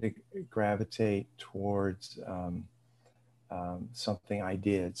 tend to gravitate towards something I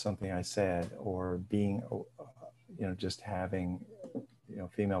did, something I said, or being, just having,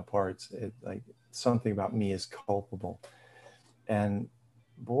 female parts. Like something about me is culpable, and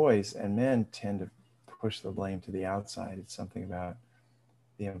boys and men tend to push the blame to the outside. It's something about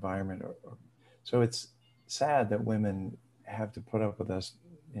the environment, so it's sad that women have to put up with us,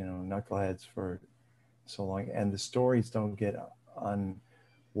 knuckleheads for so long, and the stories don't get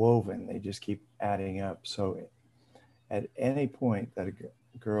unwoven. They just keep adding up. So at any point that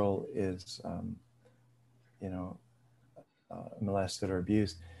a girl is, you know, molested or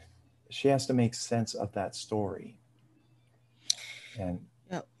abused, she has to make sense of that story and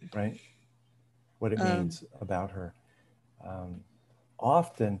Yep. right what it um means about her. Um,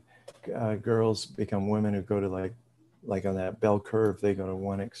 Often, girls become women who go to like on that bell curve. They go to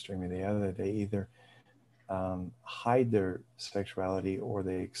one extreme or the other. They either hide their sexuality or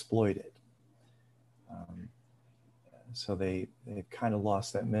they exploit it. Um, so they've kind of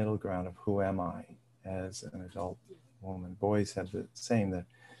lost that middle ground of who am I as an adult woman. Boys have the same. The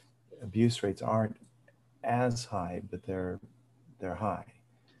abuse rates aren't as high, but they're high.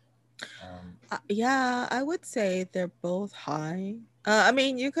 yeah, I would say they're both high. I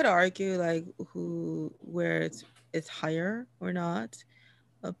mean, you could argue like where it's higher or not.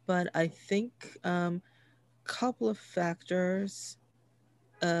 But I think couple of factors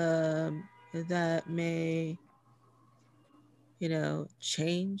that may,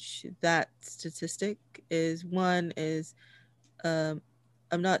 change that statistic. Is one is, um,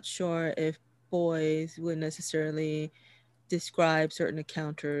 I'm not sure if boys would necessarily describe certain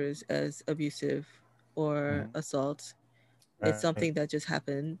encounters as abusive or Mhm. assault. It's Right. something that just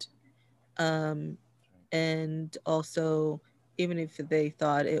happened. Um, and also, even if they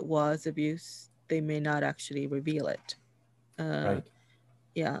thought it was abuse, they may not actually reveal it. Uh, Right.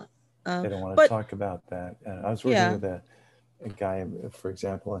 yeah. They don't want to But talk about that. I was working yeah. with a guy, for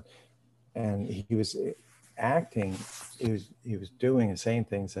example, and he was acting. He was doing and saying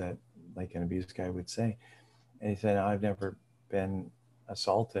things that like an abused guy would say. And he said, "I've never been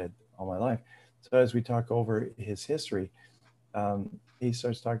assaulted all my life." So as we talk over his history, he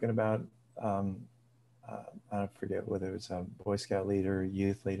starts talking about I forget whether it was a Boy Scout leader,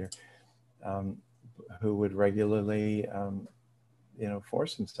 youth leader, um, who would regularly,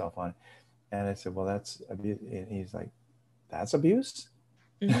 force himself on. And I said, "Well, that's abuse." And he's like, "That's abuse?"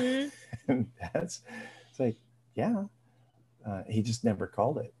 Mm-hmm. And that's it's like, yeah. He just never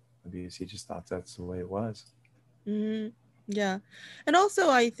called it abuse. He just thought that's the way it was. Mm-hmm. Yeah. And also,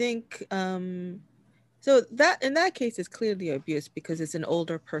 I think, so that in that case, it's clearly abuse because it's an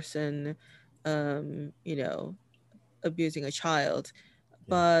older person, um, you know, abusing a child. Yeah.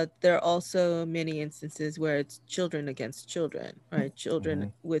 But there are also many instances where it's children against children, right? Children Hmm.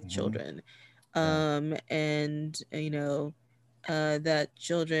 with Hmm. children. Yeah. And, that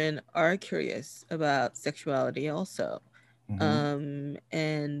children are curious about sexuality also. Hmm.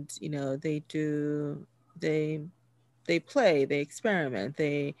 And, they, they play, they experiment,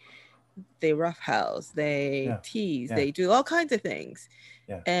 they roughhouse, they Yeah. tease, Yeah. they do all kinds of things.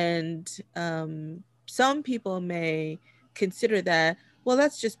 Yeah. And some people may consider that, well,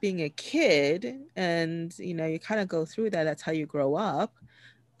 that's just being a kid. And, you kind of go through that. That's how you grow up.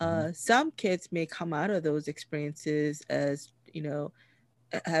 Hmm. Some kids may come out of those experiences as,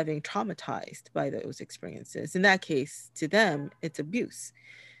 having traumatized by those experiences. In that case, to them, it's abuse.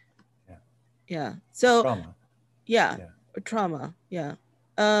 Yeah. Yeah. So, Trauma. yeah, Yeah. trauma. Yeah.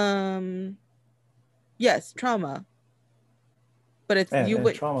 Um, yes, trauma. But it's And, you and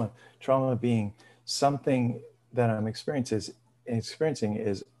would. trauma being something that I'm experiencing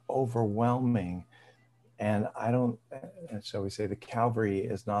is overwhelming, and I don't. And so we say the Calvary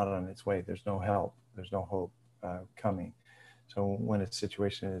is not on its way. There's no help. There's no hope coming. So when a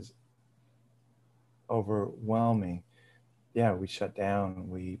situation is overwhelming, yeah, we shut down.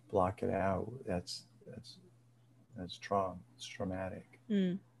 We block it out. That's trauma. It's traumatic.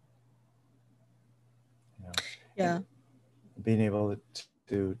 Mm, You know, and yeah. being able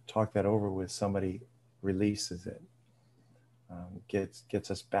to talk that over with somebody releases it, gets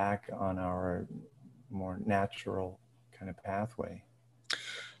us back on our more natural kind of pathway.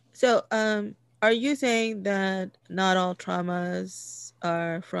 So, are you saying that not all traumas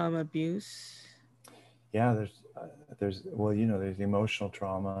are from abuse? Yeah, there's well, there's emotional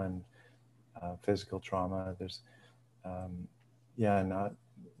trauma and physical trauma. There's yeah, not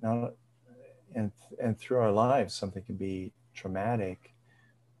and through our lives, something can be traumatic,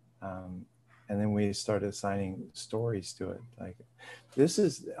 um, and then we start assigning stories to it. Like this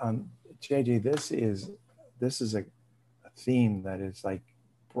is JJ. This is a theme that is like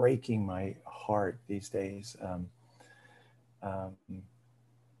breaking my heart these days. Um,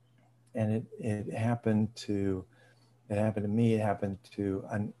 and it happened to me. It happened to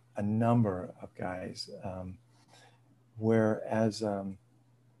a number of guys. Whereas um,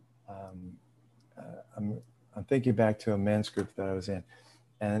 I'm I'm thinking back to a men's group that I was in,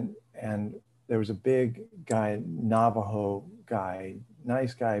 and there was a big guy, Navajo guy,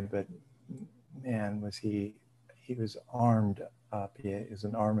 nice guy, but man, he was armed up. He was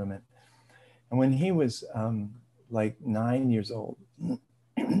an armament. And when he was like 9 years old,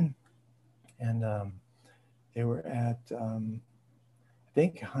 and they were at I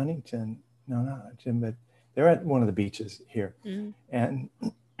think Huntington, no, not Huntington, but they're at one of the beaches here, Mm, and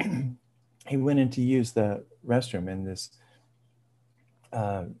he went in to use the restroom, and this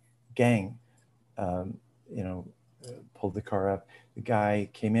uh, gang, um, you know, pulled the car up. The guy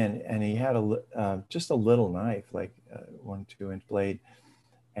came in, and he had just a little knife, like 1 2 inch blade,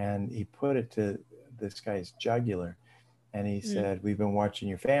 and he put it to this guy's jugular, and he mm, said, "We've been watching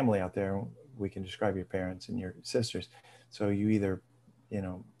your family out there. We can describe your parents and your sisters. So you either,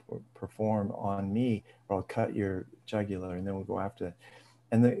 perform on me, or I'll cut your jugular, and then we'll go after it."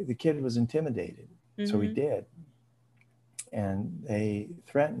 And the kid was intimidated, so he mm-hmm, did. And they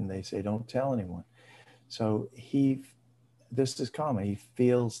threatened. They say, "Don't tell anyone." So this is common. He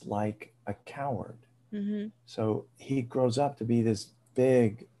feels like a coward. Mm-hmm. So he grows up to be this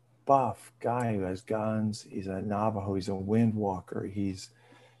big, buff guy who has guns. He's a Navajo. He's a windwalker. He's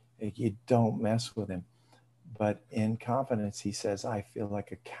like, you don't mess with him. But in confidence, he says, "I feel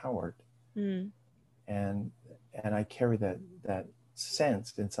like a coward," Mm. and I carry that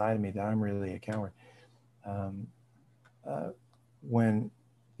sense inside of me that I'm really a coward. Um, uh, when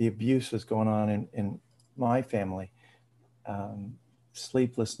the abuse was going on in my family, um,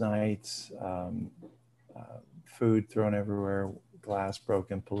 sleepless nights, food thrown everywhere, glass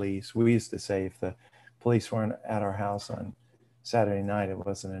broken, police. We used to say if the police weren't at our house on Saturday night, it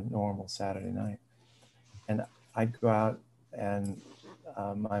wasn't a normal Saturday night. And I'd go out, and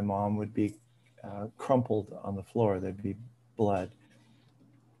my mom would be crumpled on the floor. There'd be blood.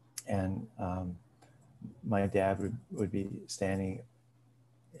 And my dad would be standing,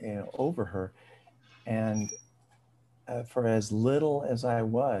 over her. And for as little as I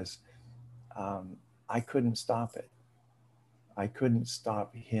was, um, I couldn't stop it. I couldn't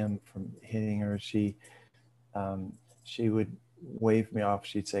stop him from hitting her. Um, she would wave me off.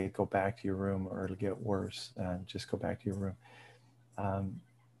 She'd say, "Go back to your room, or it'll get worse. Just go back to your room." Um,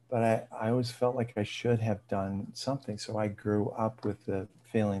 but I always felt like I should have done something. So I grew up with the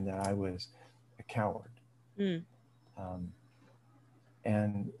feeling that I was a coward. Mm. Um,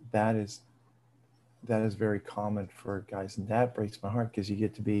 and that is very common for guys. And that breaks my heart because you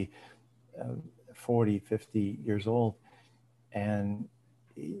get to be uh, 40, 50 years old, and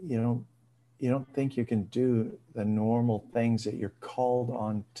you know, you don't think you can do the normal things that you're called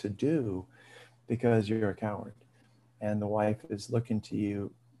on to do because you're a coward. And the wife is looking to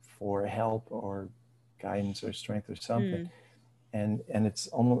you for help or guidance or strength or something. Mm. And it's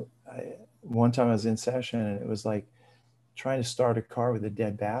almost, one time I was in session and it was like trying to start a car with a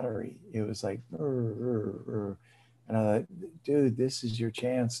dead battery. It was like, and I thought, dude, this is your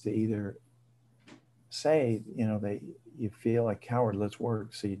chance to either say, that you feel like coward, let's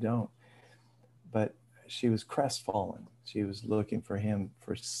work so you don't. But she was crestfallen. She was looking for him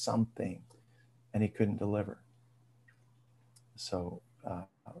for something, and he couldn't deliver. So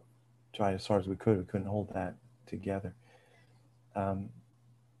tried as hard as we could. We couldn't hold that together. Um,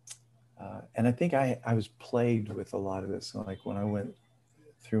 and I think I was plagued with a lot of this. Like when I went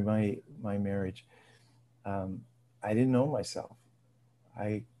through my marriage, um, I didn't know myself.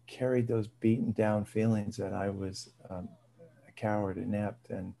 I carried those beaten down feelings that I was a coward, inept,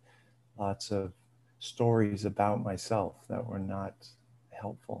 and lots of stories about myself that were not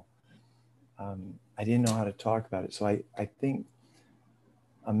helpful. I didn't know how to talk about it. So I think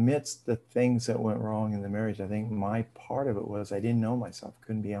amidst the things that went wrong in the marriage, I think my part of it was I didn't know myself,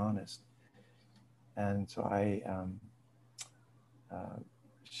 couldn't be honest. And so uh,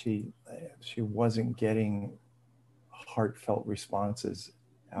 she, she wasn't getting heartfelt responses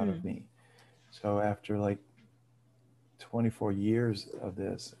out of Mm. me. So after like 24 years of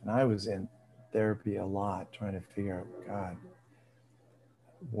this, and I was in therapy a lot trying to figure out, God,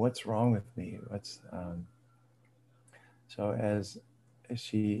 what's wrong with me? So as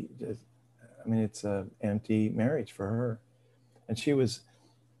she, I mean, it's a empty marriage for her. And she was,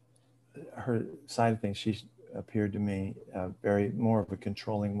 her side of things, she appeared to me very more of a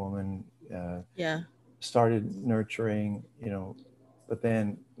controlling woman, Yeah. started nurturing, but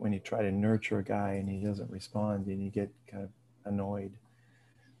then when you try to nurture a guy and he doesn't respond, then you get kind of annoyed.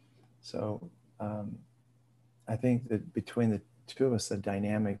 So um, I think that between the two of us, the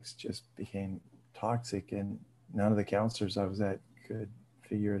dynamics just became toxic, and none of the counselors I was at could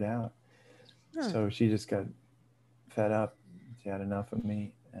figure it out. Huh. So she just got fed up. She had enough of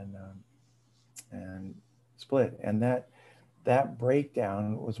me, and split. And that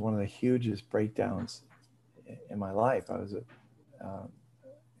breakdown was one of the hugest breakdowns in my life. I was uh,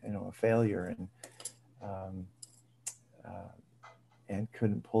 a failure, um, uh, and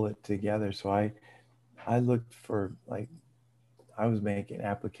couldn't pull it together. So I looked for, like, I was making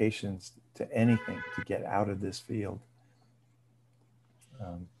applications to anything to get out of this field.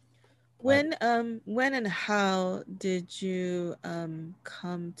 Um, but When and how did you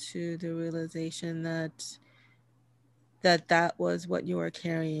come to the realization that that was what you were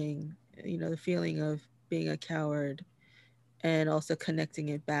carrying, the feeling of being a coward, and also connecting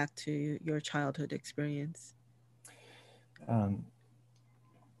it back to your childhood experience? um,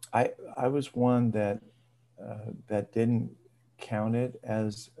 I was one that didn't count it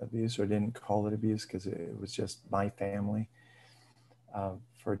as abuse or didn't call it abuse because it was just my family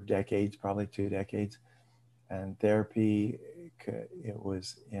for decades, probably 2 decades. And therapy, it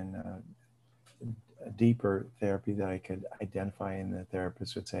was in a deeper therapy that I could identify, and the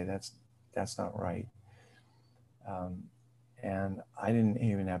therapist would say that's not right. Um, and I didn't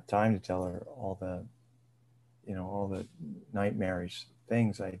even have time to tell her all the you know, all the nightmarish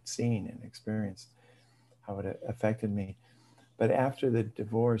things I'd seen and experienced, how it affected me. But after the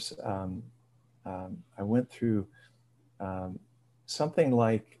divorce, I went through um, something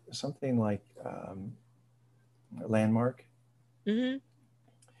like Landmark, Mm-hmm.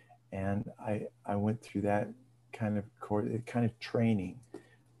 and I went through that kind of training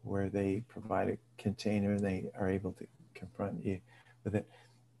where they provide a container and they are able to confront you with it,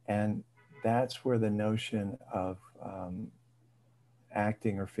 and that's where the notion of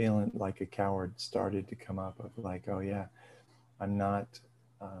acting or feeling like a coward started to come up. Of like, oh yeah, I'm not.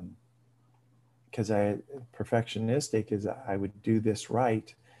 Because I perfectionistic is I would do this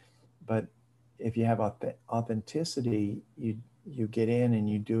right, but if you have authenticity, you get in and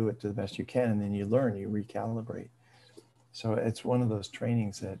you do it to the best you can, and then you learn, you recalibrate. So it's one of those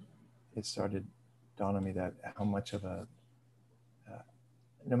trainings that it started dawn on me that how much of a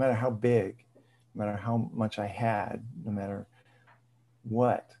no matter how big, no matter how much I had, no matter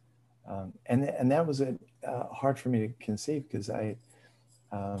what, and that was hard for me to conceive because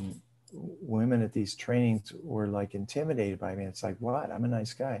um, women at these trainings were like intimidated by me. It's like, what? I'm a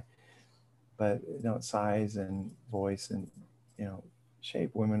nice guy, but you know, size and voice and you know,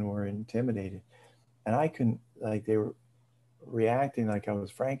 shape, women were intimidated, and I couldn't like they were reacting like I was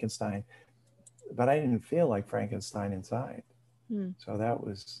Frankenstein, but I didn't feel like Frankenstein inside. Hmm. So that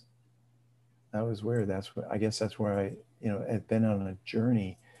was weird. That's what I guess that's where I you know had been on a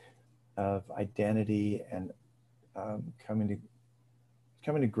journey of identity and coming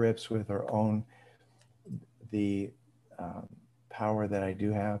to grips with our own the um, power that I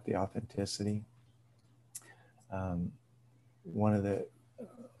do have, the authenticity. Um, one of the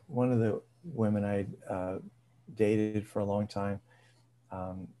one of the women I dated for a long time,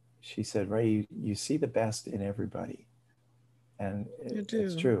 um, she said, "Ray, you see the best in everybody," and You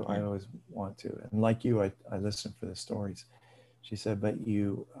it's do. true. I Yeah. always want to, and like you, I listen for the stories. She said, but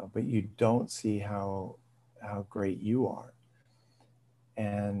you don't see how great you are."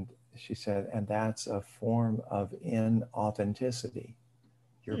 And she said, and that's a form of inauthenticity.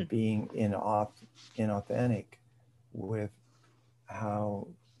 You're Hmm. being inauthentic with how,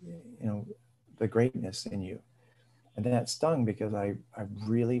 you know, the greatness in you. And that stung because I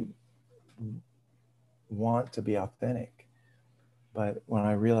really want to be authentic. But when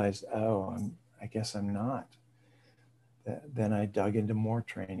I realized, oh, I guess I'm not, then I dug into more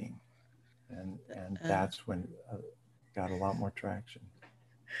training. And Uh, that's when got a lot more traction.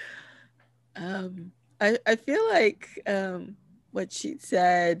 I feel like what she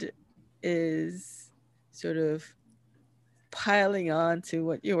said is sort of piling on to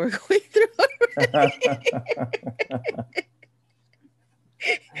what you were going through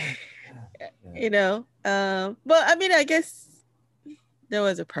Yeah. you know. But I mean, I guess there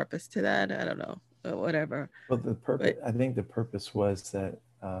was a purpose to that. I don't know, whatever. Well, the purpose, But I think the purpose was that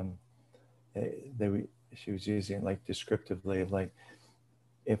they, she was using it like descriptively of like,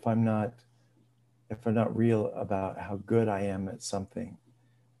 if I'm not, if I'm not real about how good I am at something,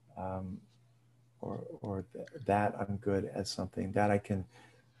 um, that I'm good at something, that I can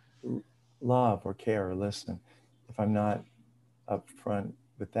love or care or listen. If I'm not upfront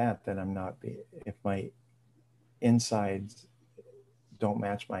with that, then I'm not be. If my insides don't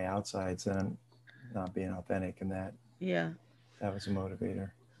match my outsides, then I'm not being authentic, and yeah. that was a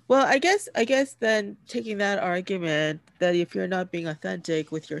motivator. Well, I guess then taking that argument that if you're not being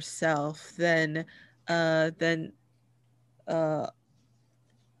authentic with yourself, then uh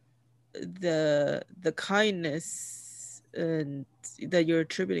the kindness and that you're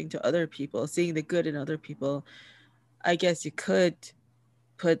attributing to other people, seeing the good in other people, I guess you could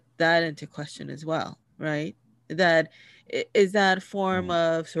put that into question as well, right? That is that form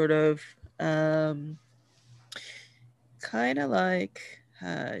Mm. of sort of kind of like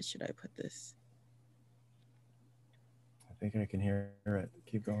how should I put this? I think I can hear it.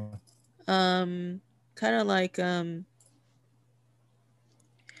 Keep going. Um kind of like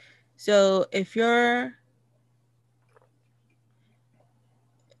so if you're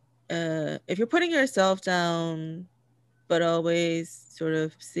putting yourself down but always sort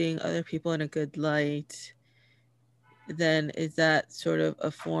of seeing other people in a good light, then is that sort of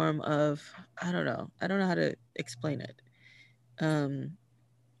a form of I don't know how to explain it. Um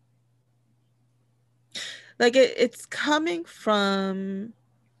like it's coming from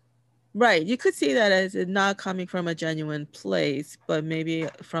right. You could see that as it not coming from a genuine place, but maybe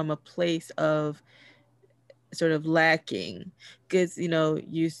from a place of sort of lacking because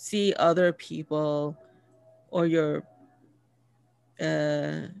you see other people or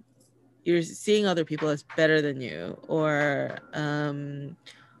uh you're seeing other people as better than you or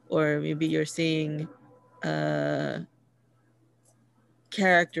maybe you're seeing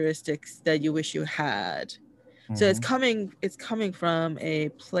characteristics that you wish you had. So it's coming from a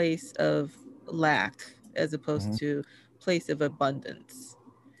place of lack as opposed to place of abundance.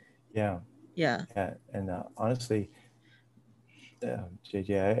 Yeah. And honestly,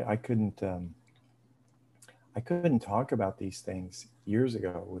 JJ, I couldn't talk about these things years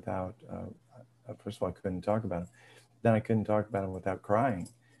ago without, first of all, I couldn't talk about them. Then I couldn't talk about them without crying,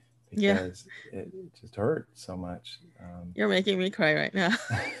 because it just hurt so much. You're making me cry right now.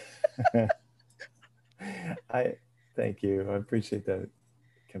 I thank you. I appreciate that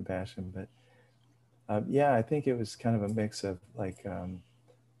compassion, but yeah, I think it was kind of a mix of like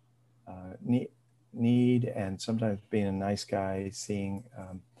need and sometimes being a nice guy, seeing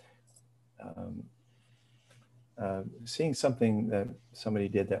seeing something that somebody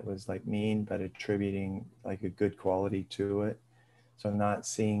did that was like mean, but attributing like a good quality to it. So not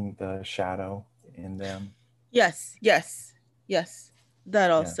seeing the shadow in them. Yes.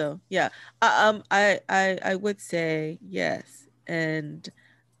 That also, yeah. I would say yes, and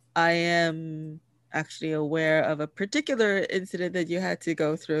I am actually aware of a particular incident that you had to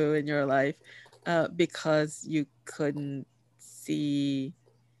go through in your life because you couldn't see,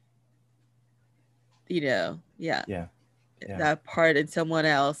 that part in someone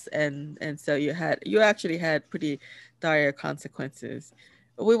else, and so you actually had pretty dire consequences.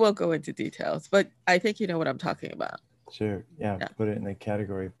 We won't go into details, but I think you know what I'm talking about. Sure. Yeah. Put it in the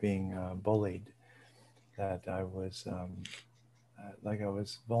category of being bullied. That I was like I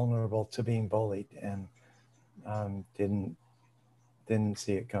was vulnerable to being bullied, and didn't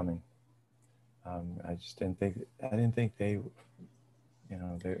see it coming. I just didn't think they,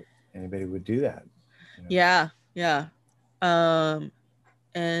 anybody would do that. Yeah.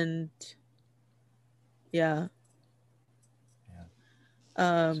 And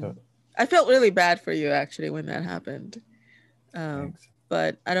so, I felt really bad for you actually when that happened.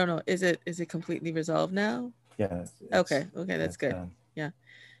 But I don't know, is it completely resolved now? Yeah. Okay, that's good. Done. Yeah.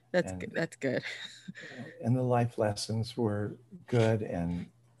 That's good. And the life lessons were good, and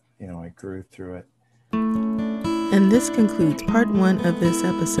I grew through it. And this concludes part 1 of this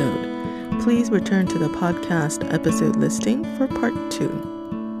episode. Please return to the podcast episode listing for part 2.